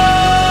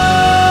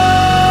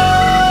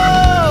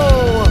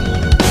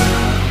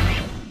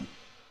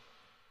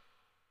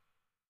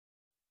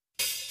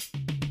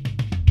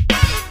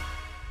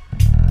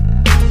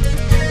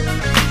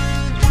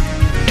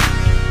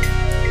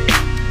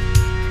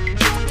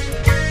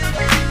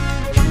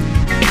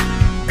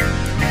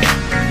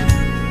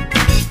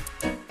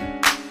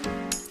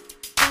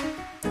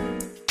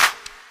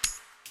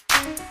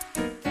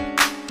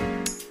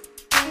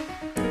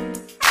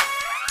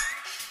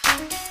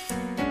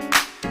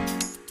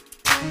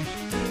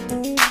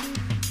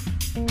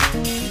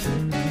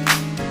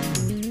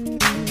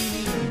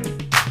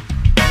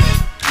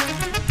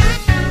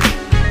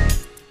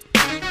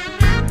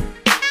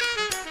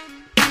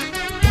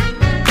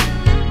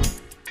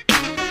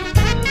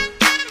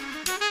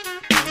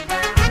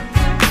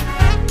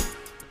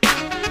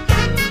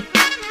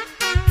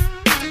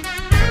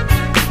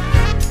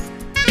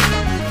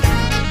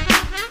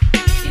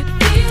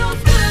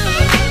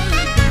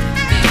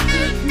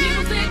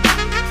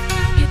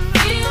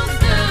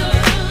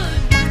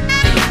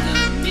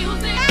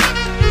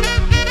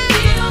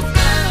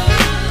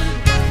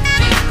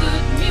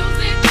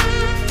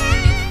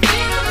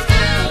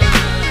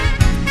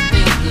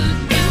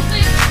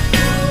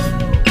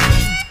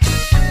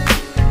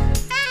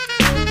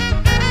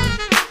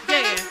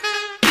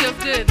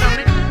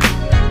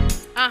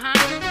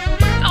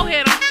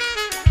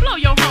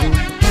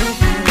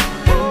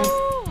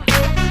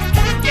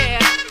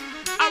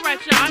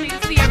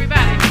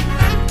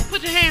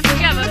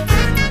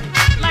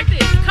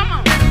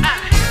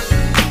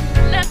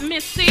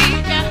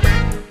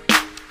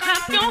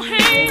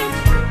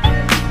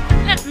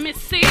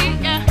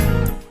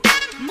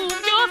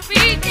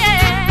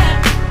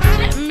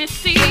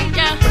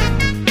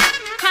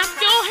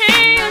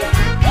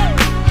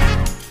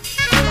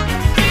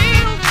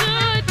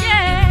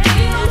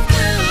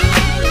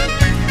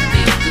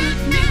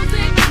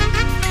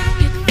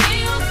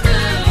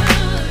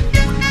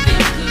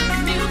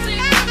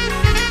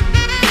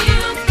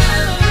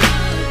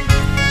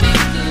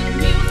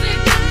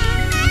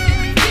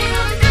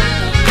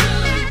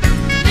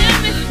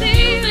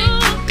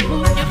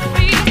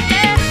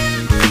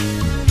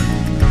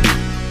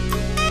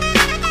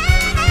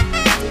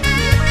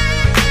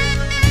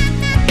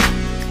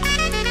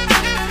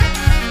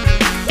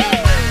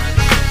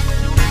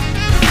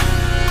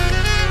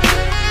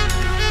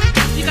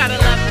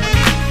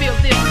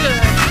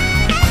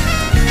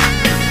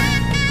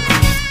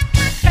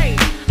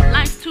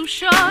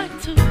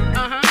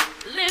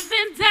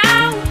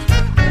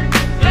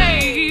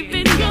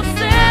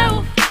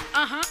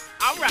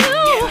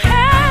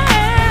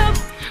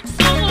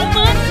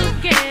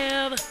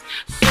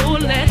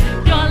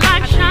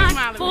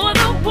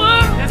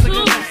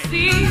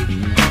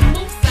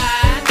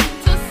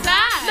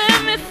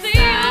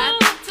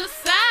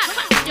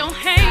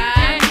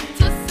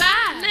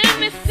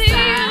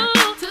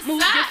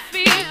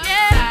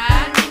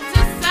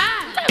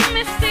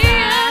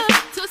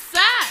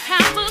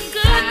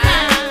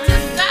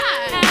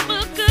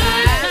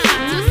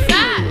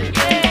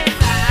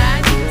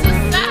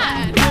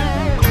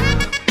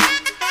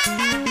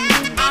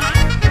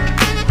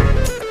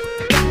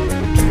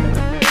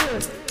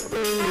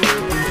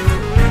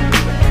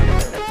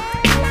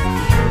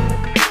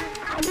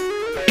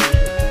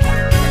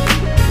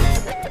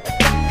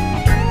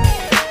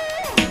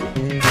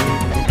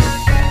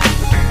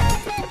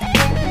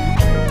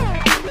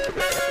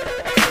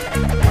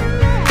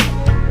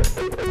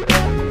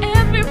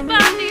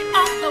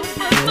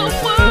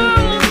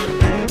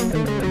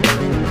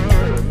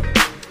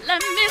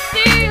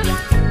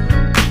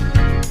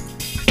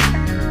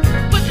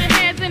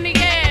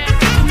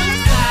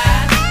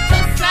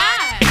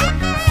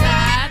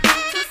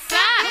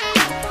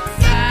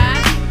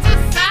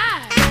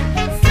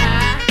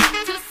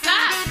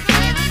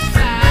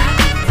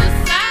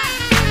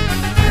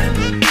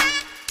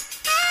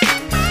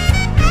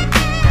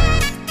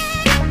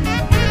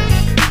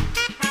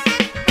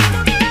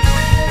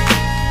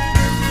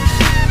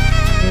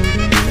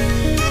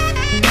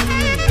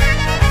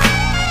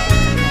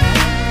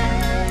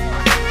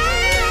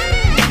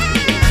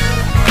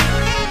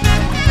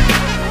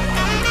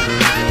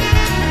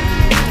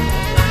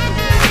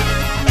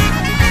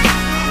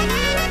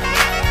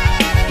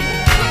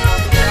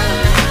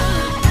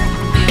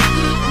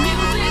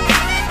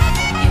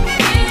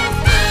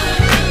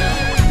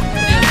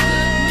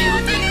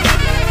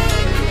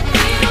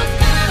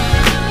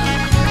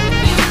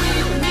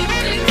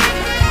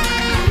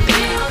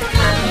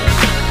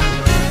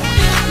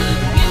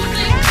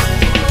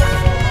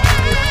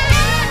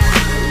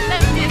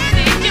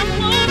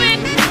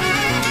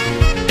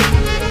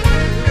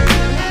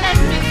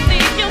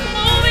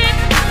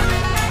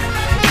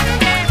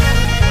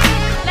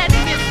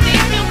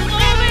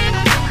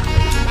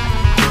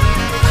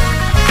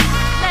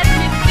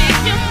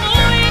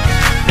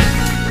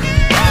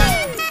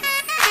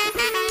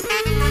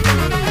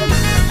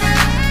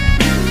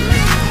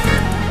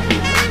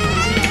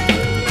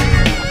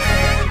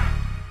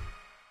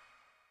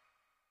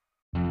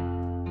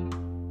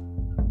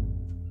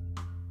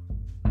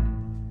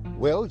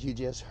 You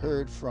just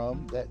heard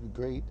from that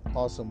great,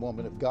 awesome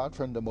woman of God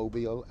from the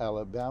Mobile,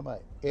 Alabama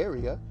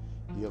area,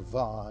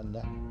 Yvonne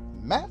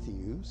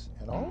Matthews,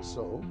 and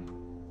also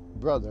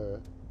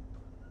Brother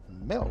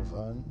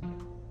Melvin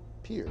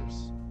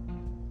Pierce.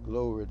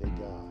 Glory to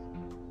God.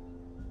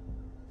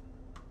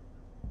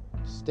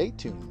 Stay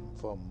tuned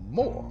for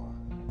more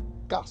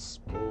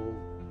gospel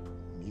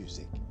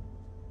music.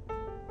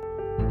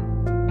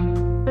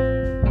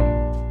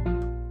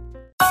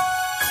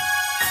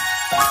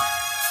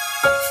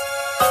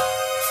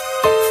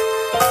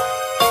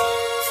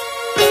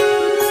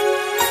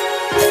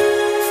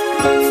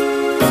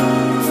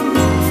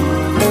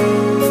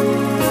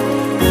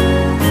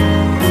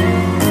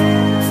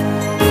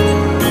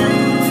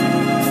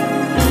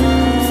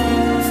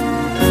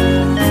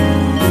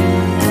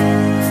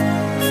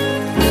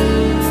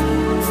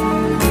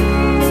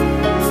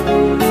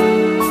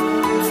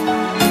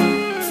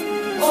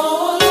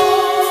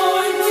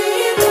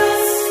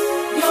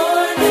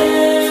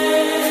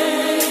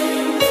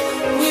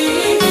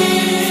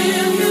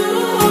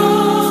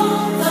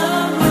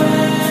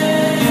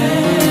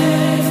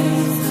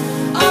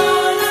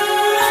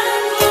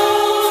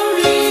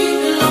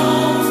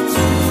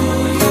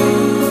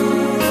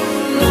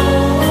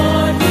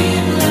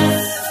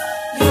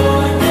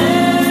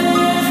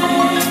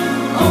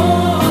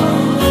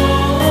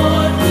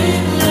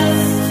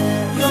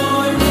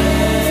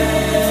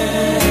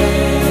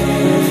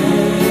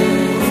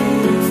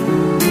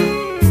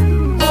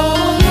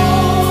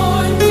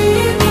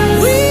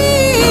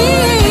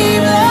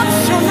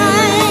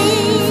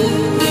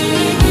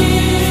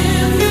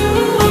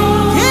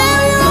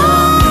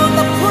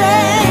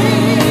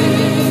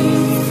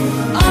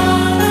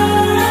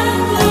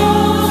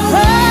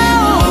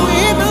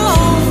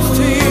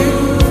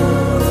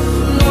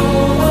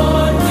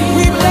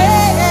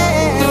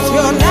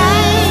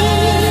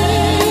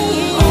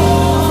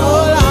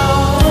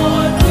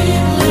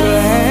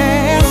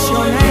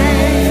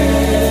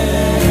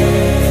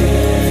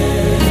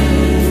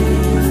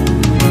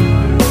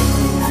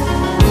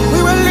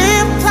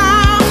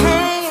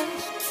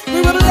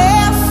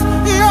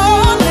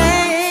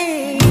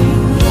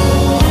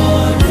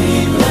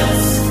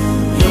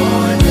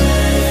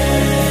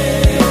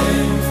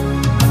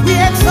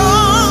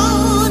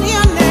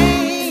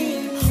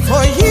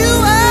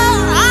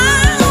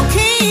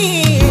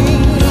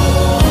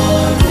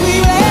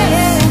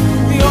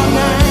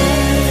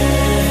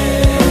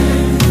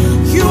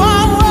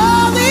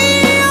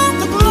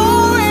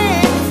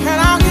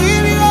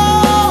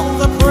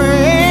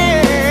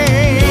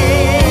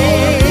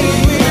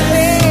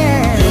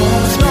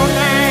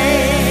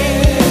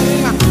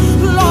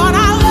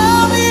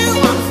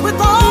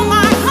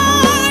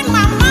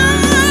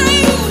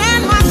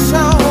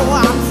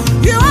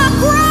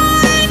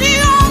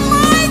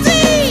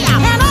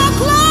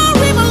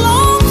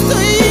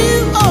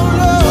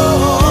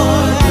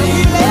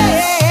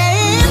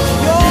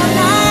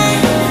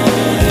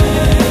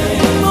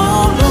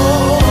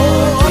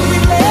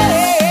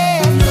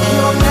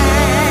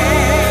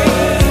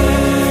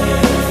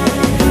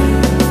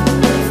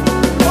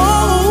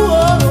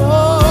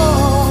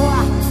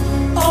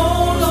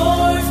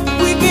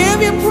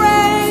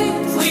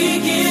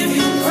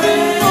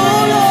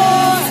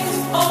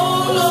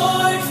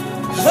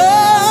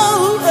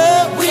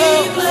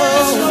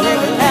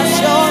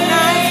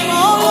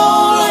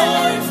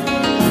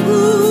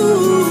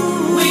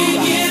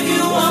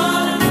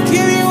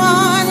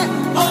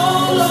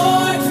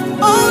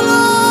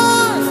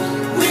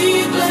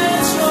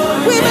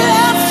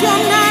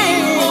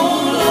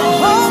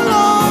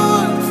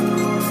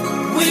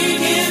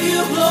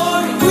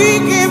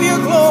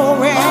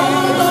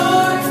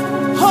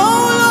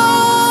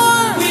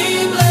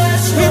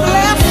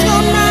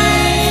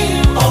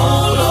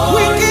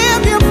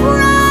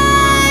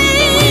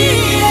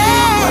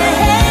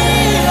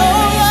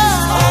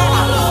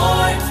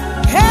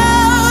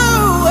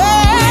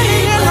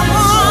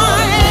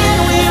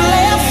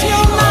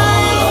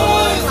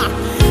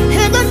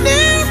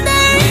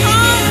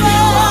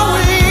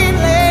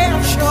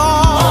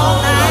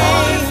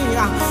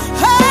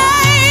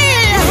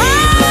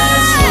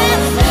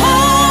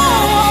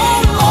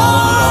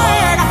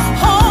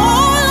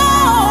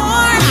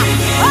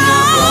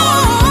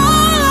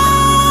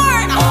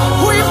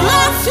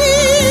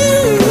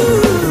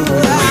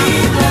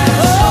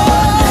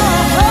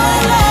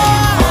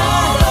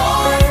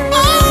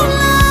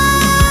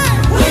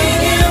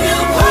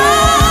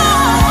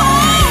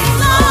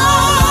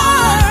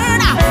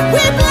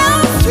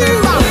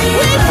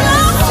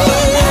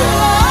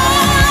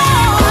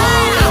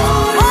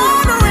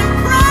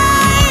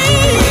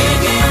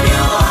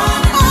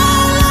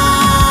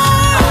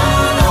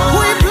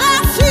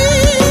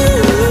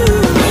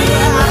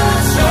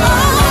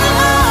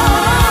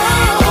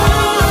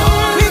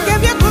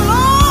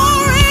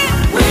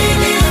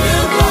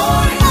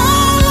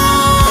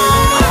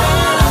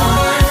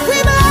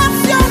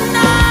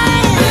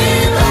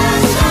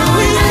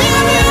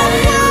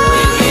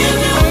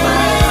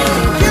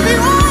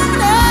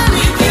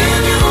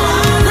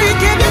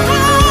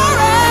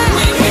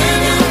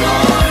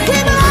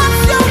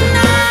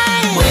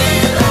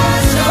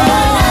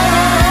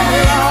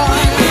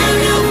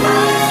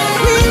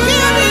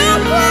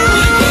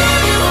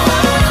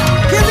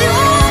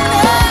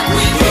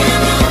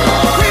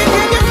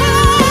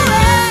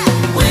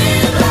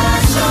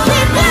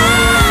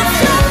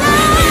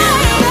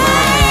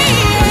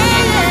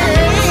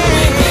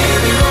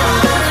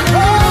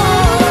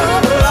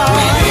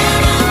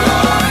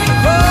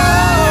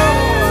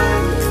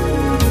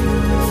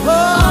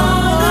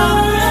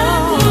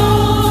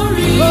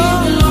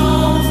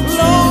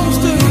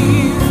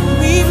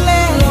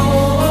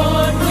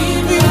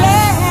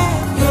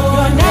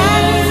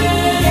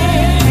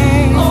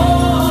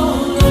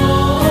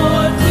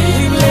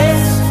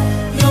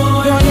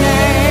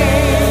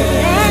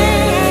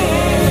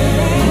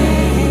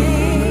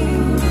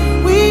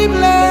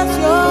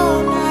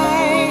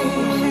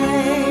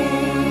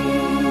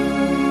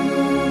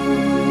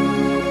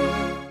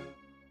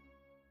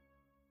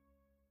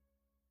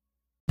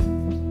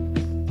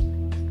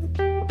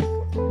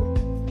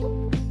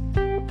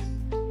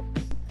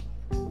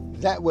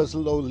 That was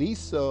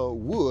Lolisa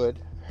Wood,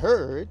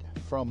 heard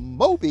from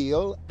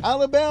Mobile,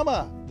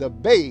 Alabama, the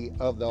Bay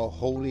of the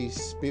Holy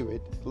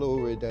Spirit.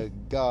 Glory to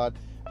God.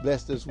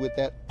 Blessed us with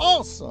that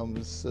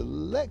awesome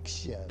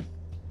selection.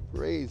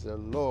 Praise the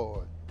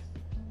Lord.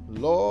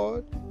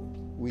 Lord,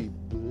 we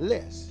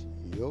bless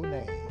your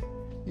name.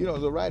 You know,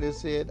 the writer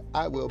said,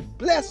 I will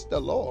bless the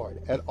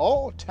Lord at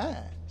all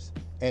times,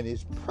 and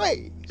his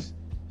praise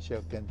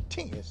shall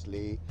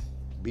continuously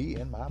be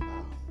in my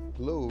mouth.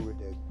 Glory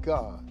to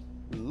God.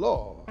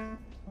 Lord,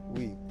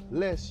 we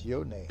bless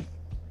your name.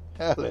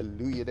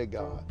 Hallelujah to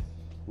God.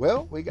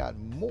 Well, we got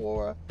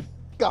more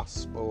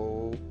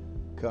gospel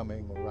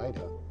coming right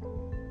up.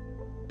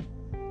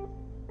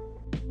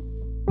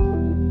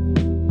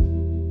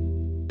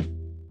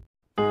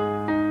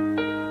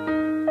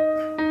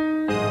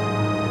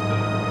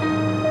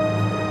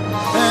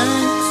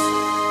 Thanks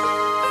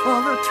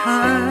for the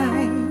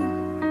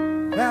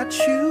time that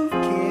you've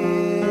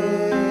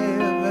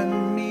given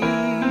me.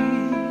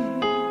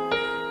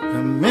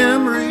 The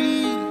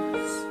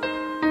memories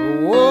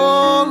are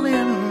all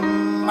in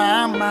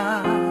my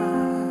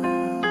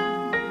mind.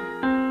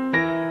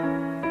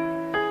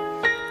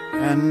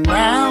 And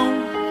now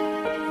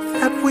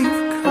that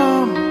we've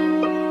come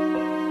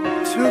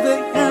to the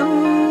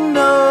end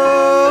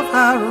of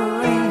our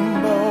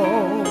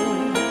rainbow,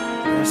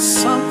 there's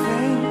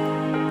something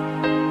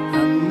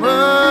I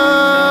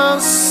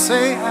must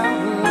say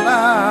out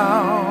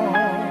loud.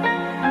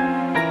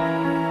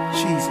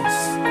 Jesus.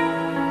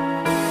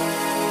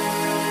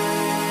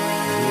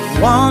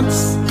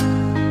 Once,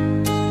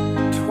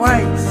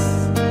 twice,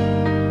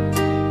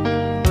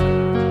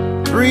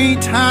 3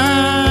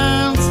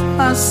 times,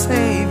 my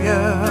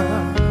Savior,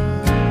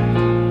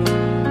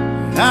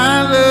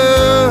 I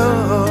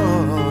love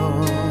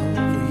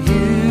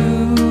you.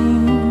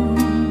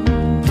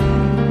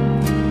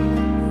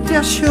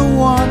 Yes, you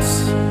once,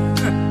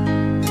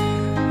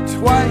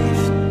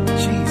 twice,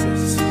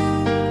 Jesus,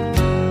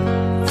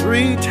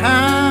 3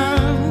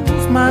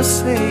 times, my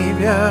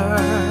Savior,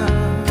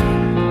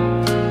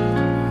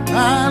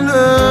 I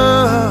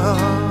love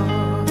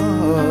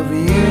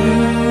you.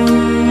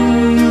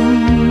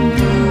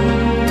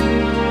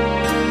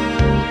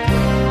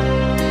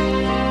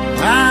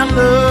 I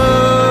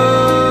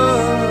love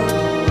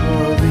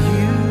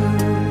you.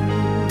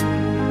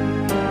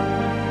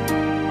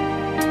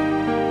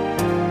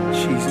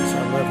 Jesus, I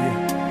love you.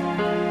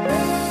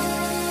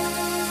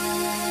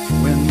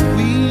 When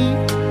we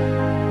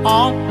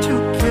are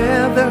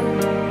together,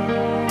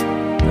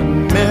 the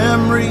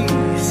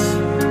memories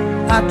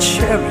I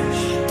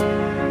cherish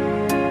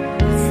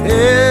with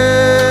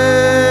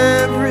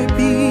every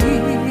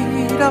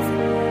beat of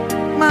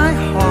my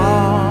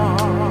heart.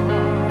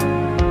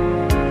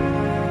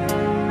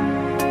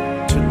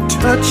 To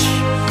touch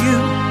you,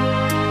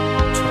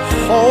 to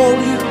hold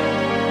you,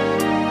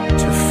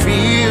 to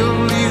feel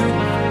you,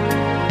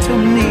 to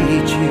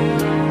need you.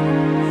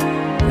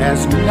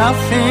 There's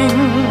nothing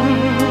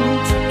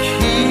to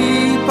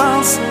keep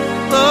us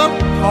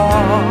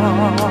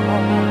apart.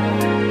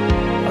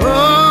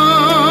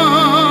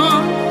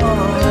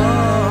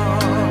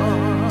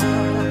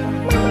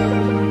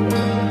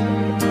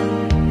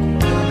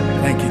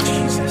 Thank you,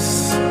 Jesus.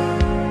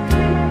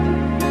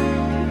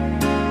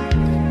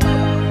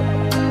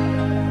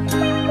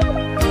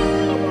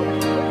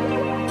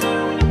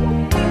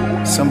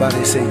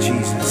 Somebody say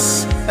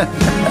Jesus.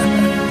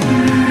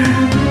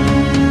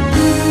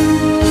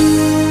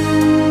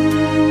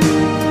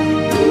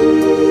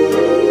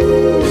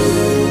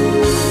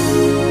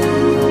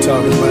 I'm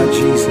talking about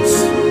Jesus.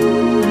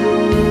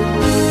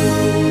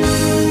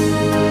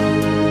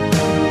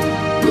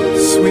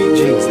 Sweet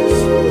Jesus.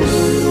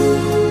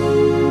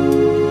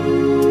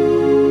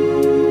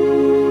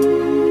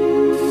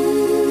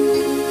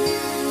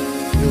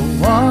 You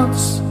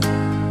once,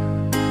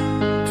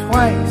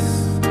 twice,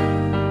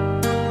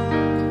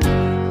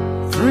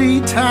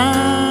 3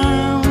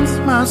 times,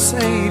 my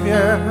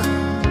Savior,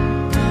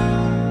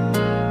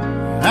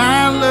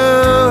 I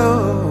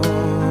love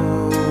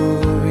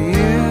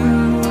you.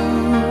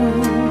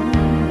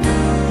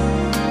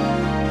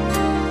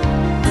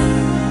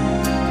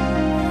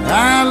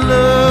 I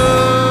love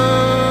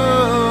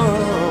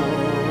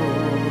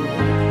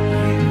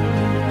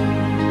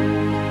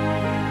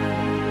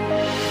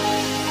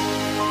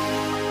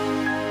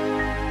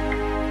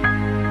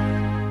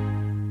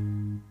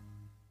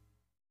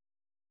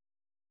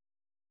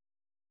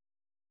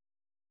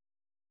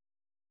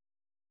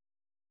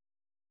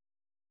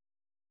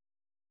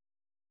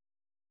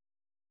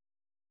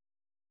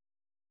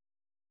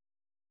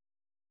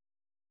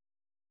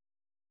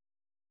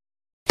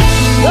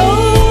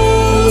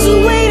Those who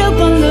wait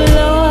upon the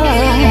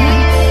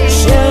Lord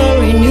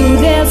shall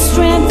renew their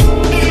strength.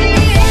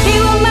 They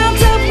will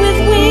mount up with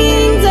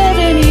wings of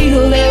an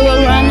eagle. They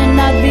will run and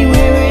not be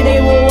weary. They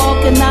will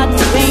walk and not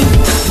faint.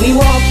 We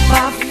walk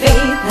by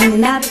faith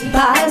and not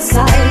by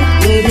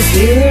sight. With the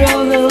Spirit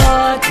of the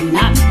Lord,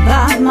 not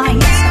by might.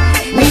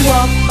 We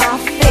walk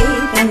by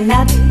faith and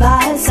not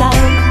by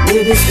sight.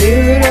 With the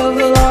Spirit of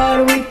the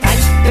Lord, we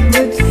fight the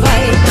good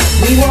fight.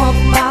 We walk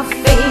by faith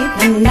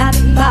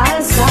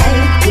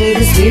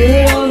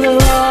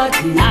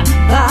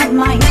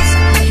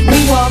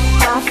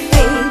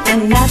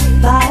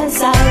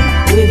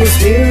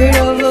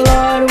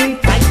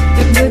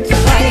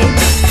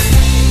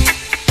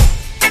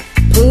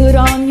Put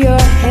on your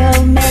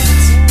helmet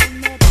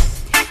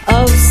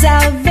of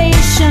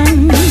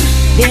salvation,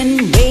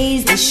 then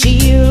raise the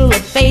shield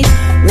of faith,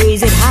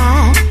 raise it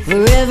high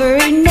for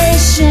every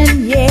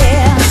nation,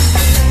 yeah.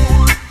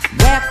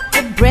 Wrap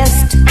the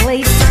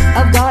breastplate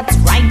of God's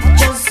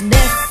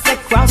righteousness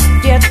across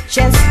your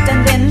chest,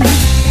 and then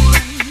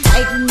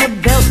tighten the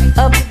belt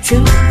of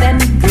truth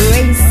and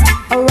grace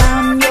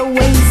around your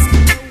waist,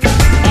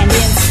 and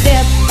then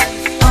step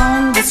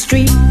on the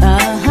street,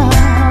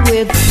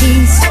 with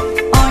peace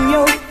on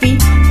your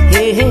feet.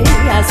 Hey, hey,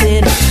 I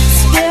said,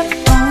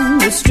 step on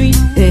the street,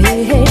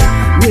 hey, hey,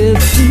 with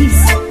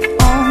peace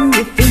on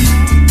your feet.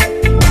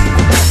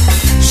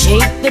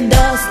 Shake the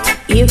dust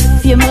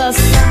if you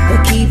must,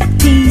 but keep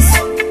peace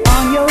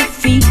on your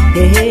feet.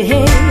 Hey, hey,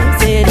 hey, I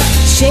said,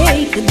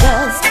 shake the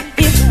dust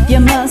if you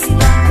must,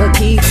 but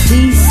keep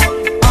peace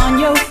on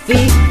your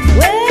feet.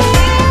 Well,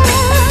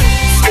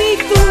 speak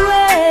the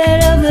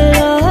word of the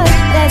Lord,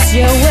 that's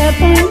your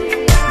weapon.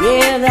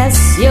 Yeah,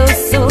 that's your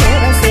sword. I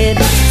said,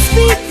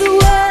 speak the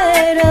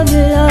word of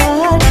the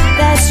Lord,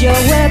 that's your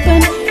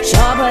weapon,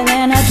 sharper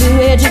than a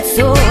two-edged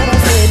sword. I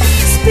said,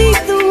 speak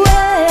the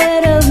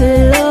word of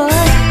the Lord,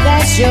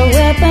 that's your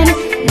weapon,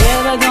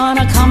 never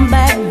gonna come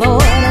back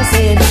bored. I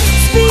said,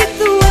 speak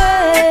the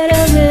word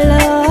of the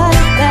Lord,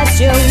 that's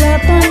your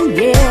weapon,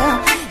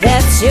 yeah,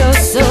 that's your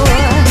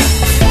sword.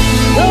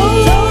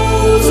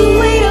 Those who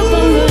wait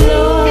upon the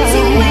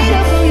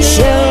Lord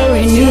shall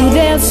renew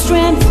their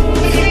strength.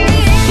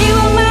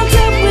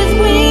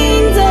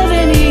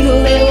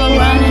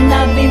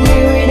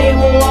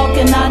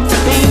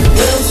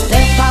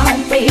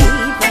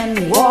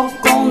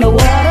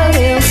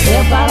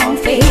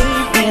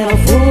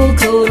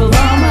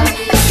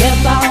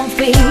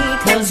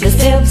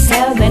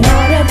 Have been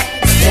ordered.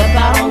 Step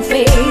out on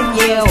faith,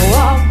 yeah,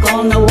 walk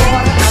on the water.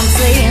 I'm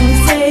saying,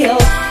 sail,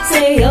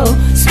 sail,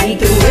 speak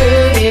the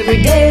word every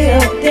day,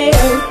 oh, day,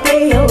 oh,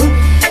 day, oh.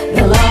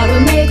 The Lord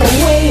will make a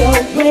way, oh,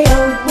 way,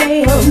 oh,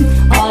 way, oh.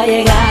 All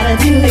you gotta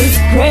do is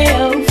pray,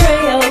 oh,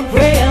 pray, oh,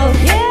 pray, oh,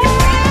 yeah.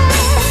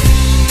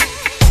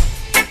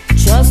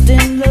 Trust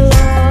in the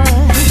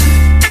Lord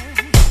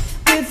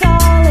with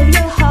all of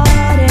your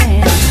heart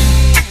and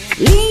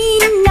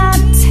lean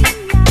not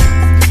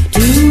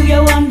to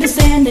your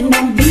understanding.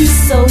 Don't be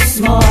so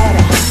smart.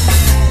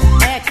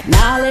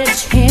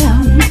 Acknowledge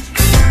Him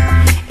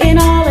in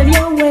all of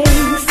your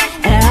ways,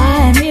 and I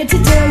am here to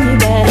tell you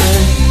that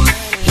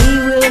He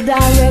will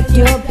direct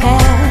your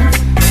path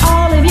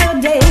all of your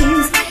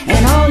days,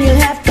 and all you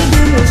have to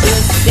do is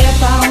just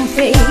step out on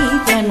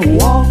faith and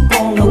walk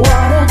on the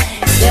water.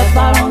 Step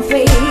out on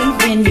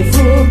faith in your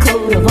full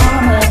coat of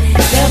armor.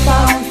 Step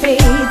out on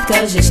faith,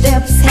 cause your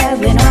steps have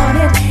been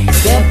ordered.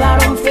 Step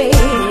out on faith,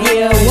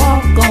 yeah,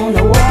 walk on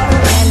the water.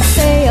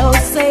 Sail,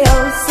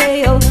 sail,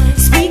 sail,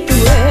 speak the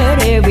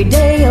word every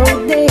day,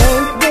 oh, day,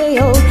 oh, day,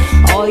 oh.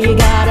 All you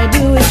gotta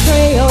do is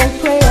pray, oh,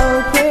 pray,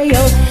 oh, pray,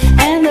 oh,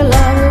 and the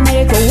Lord will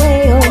make a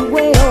way, oh,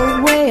 way,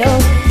 oh, way, oh.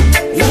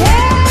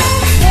 Yeah,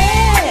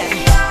 yeah.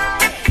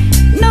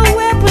 No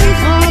weapon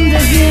formed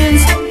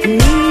against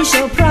me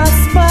shall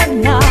prosper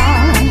now.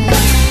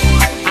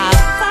 I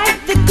fight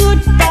the good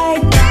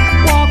fight,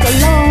 walk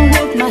along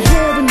with my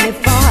heavenly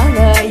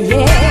Father,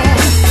 yeah.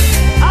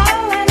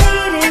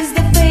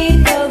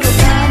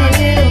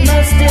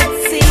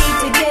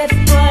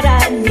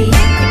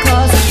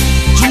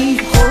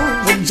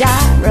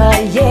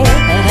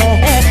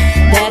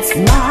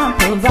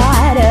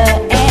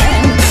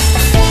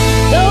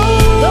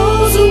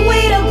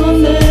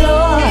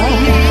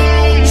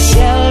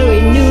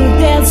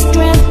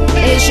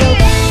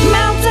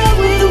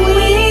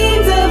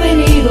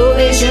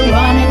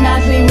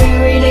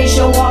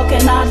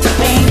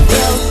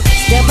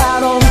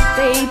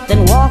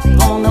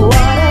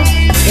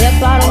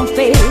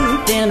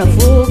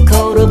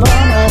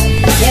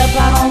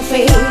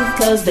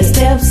 Cause the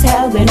steps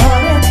have been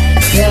ordered.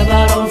 Step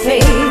out on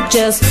faith,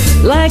 just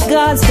like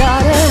God's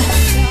daughter.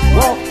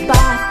 Walk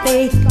by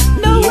faith.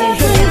 No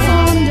weapon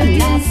formed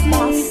against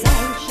my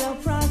sight shall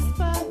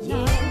prosper.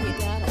 Yeah, you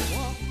gotta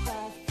walk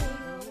by faith.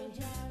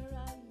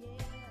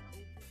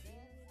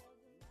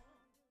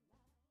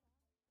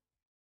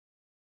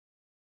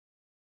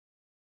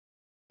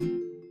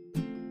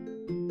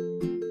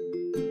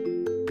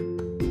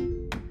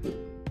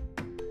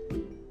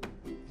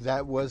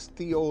 That was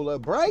Theola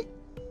Bright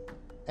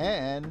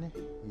and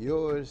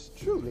yours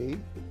truly,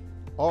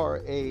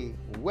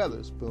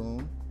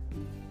 R.A.Weatherspoon,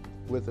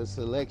 with a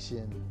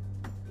selection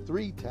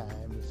 3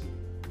 times,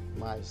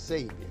 My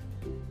Savior.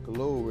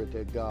 Glory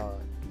to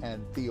God.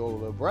 And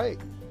Theola Bright,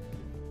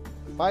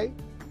 fight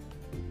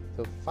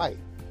the fight.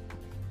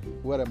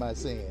 What am I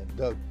saying?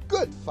 The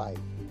good fight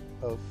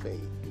of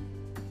faith.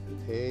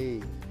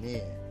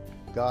 Amen.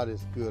 God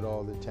is good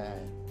all the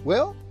time.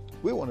 Well,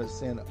 we want to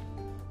send a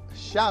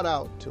shout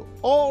out to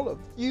all of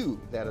you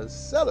that are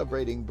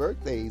celebrating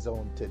birthdays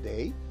on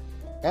today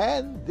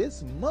and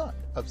this month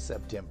of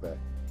September.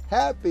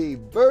 Happy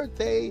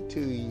birthday to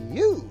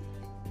you.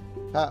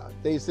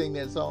 They sing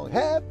that song,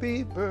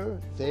 Happy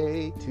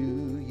Birthday to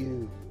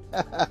You.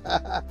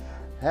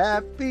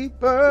 Happy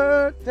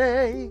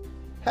birthday.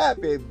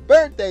 Happy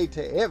birthday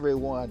to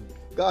everyone.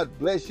 God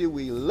bless you.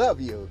 We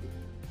love you.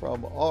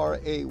 From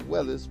R.A.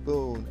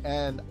 Weatherspoon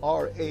and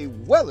R.A.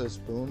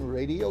 Weatherspoon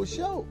Radio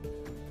Show.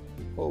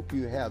 Hope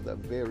you have the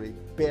very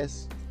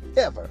best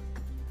ever.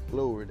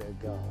 Glory to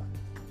God.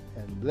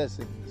 And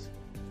blessings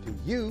to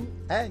you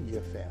and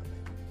your family.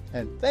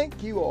 And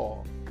thank you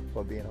all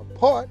for being a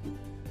part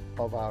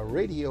of our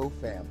radio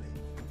family.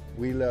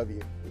 We love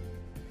you.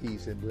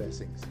 Peace and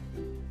blessings.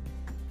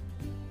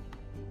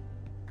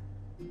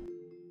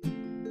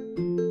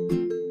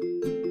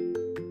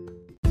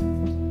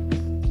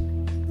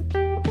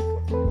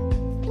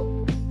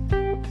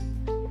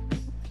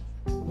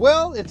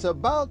 Well, it's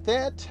about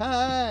that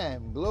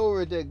time.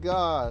 Glory to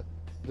God.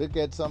 Look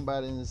at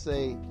somebody and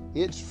say,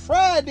 it's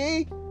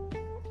Friday.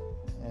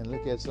 And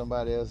look at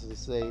somebody else and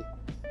say,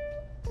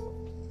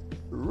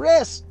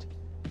 rest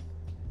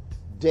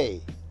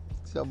day.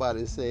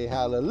 Somebody say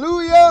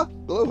hallelujah.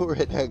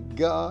 Glory to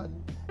God.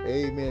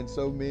 Amen.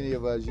 So many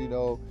of us,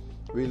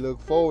 we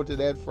look forward to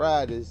that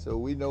Friday. So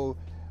we know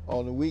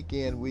on the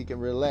weekend we can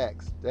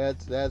relax.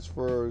 That's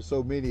for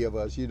so many of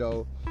us,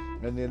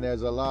 And then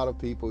there's a lot of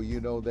people,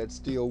 that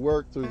still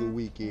work through the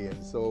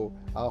weekend. So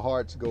our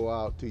hearts go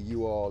out to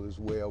you all as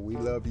well. We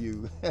love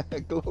you.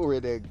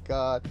 Glory to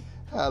God.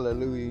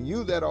 Hallelujah.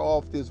 You that are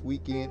off this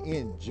weekend,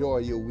 enjoy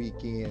your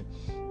weekend.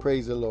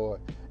 Praise the Lord.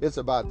 It's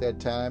about that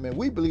time. And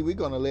we believe we're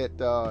going to let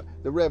the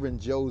Reverend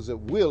Joseph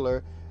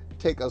Wheeler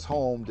take us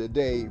home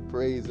today.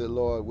 Praise the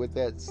Lord with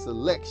that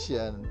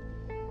selection.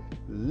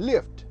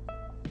 Lift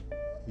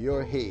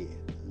your head.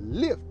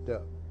 Lift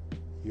up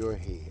your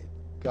head.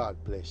 God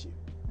bless you.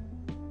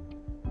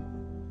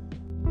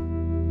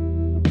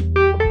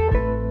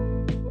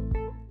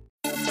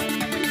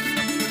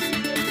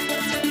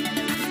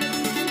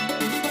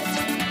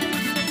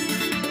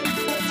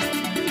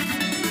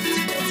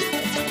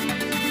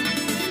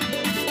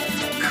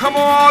 Come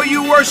on, all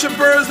you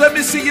worshipers, let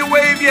me see you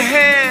wave your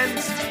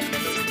hands.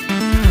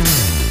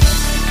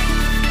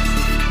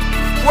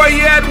 Where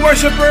you at,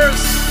 worshipers?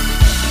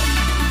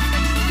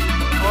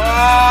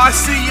 Oh, I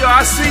see you,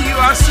 I see you,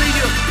 I see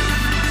you.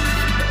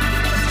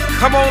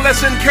 Come on,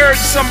 let's encourage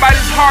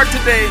somebody's heart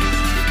today.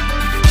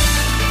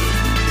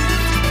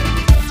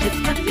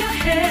 Lift up your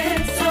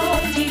heads,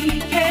 all ye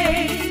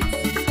gates.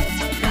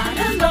 God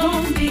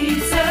alone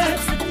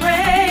deserves the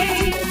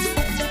praise.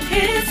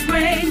 His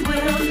reign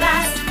will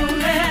last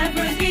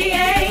forever, the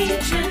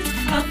ancient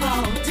of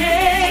all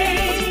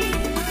days.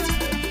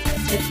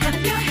 Lift up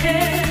your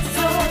heads,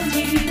 all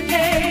ye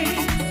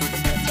gates.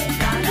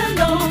 God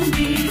alone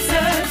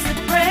deserves the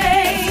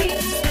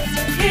praise.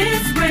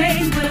 His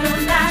reign will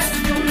last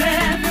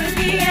forever,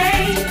 the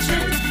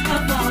ancient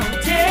of all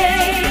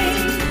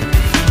days.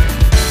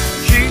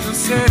 Jesus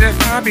said, if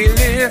I be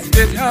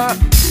lifted up,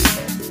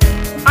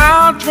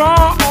 I'll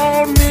draw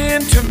all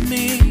men to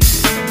me.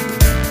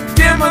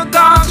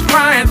 Demagogues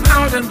crying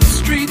out in the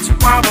streets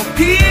while the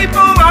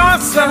people are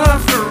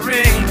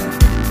suffering.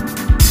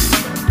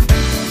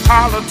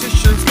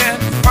 Politicians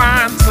can't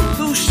find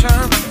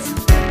solutions.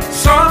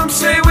 Some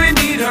say we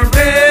need a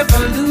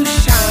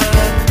revolution.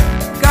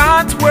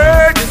 God's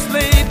word is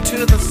laid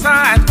to the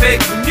side.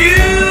 Fake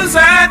news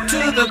add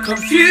to the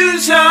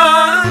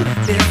confusion.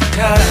 Lift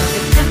up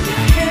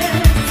your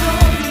heads,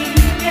 all ye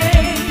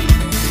gates.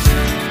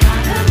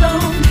 God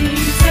alone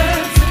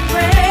deserves the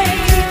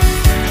praise.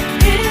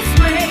 His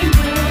reign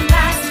will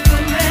last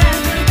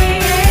forever, the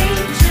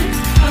ancient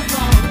of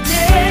all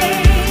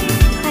days.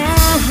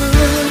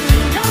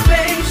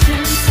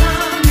 Generations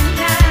coming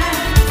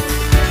past,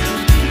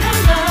 the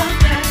love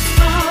that's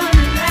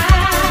gonna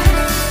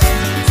last.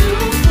 To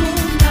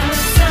whom the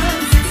Son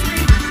sets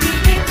free, He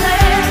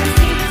declares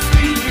He is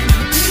free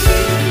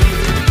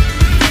indeed.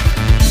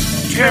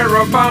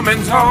 terror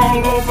bombings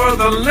all over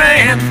the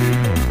land.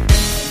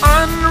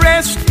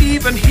 Unrest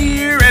even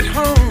here at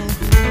home.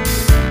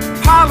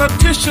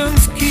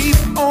 Politicians keep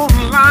on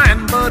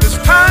lying, but it's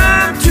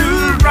time to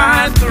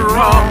right the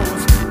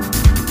wrongs.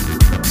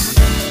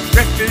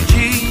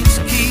 Refugees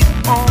keep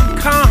on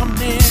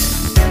coming,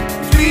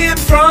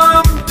 fleeing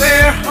from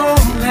their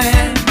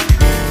homeland.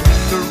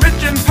 The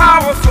rich and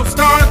powerful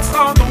starts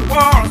all the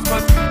wars,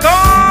 but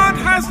God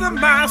has the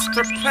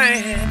master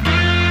plan.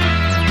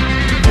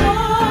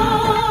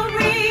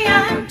 Glory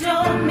and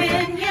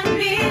dominion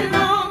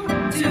belong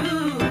to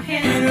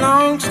Him.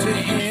 Belongs to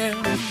Him.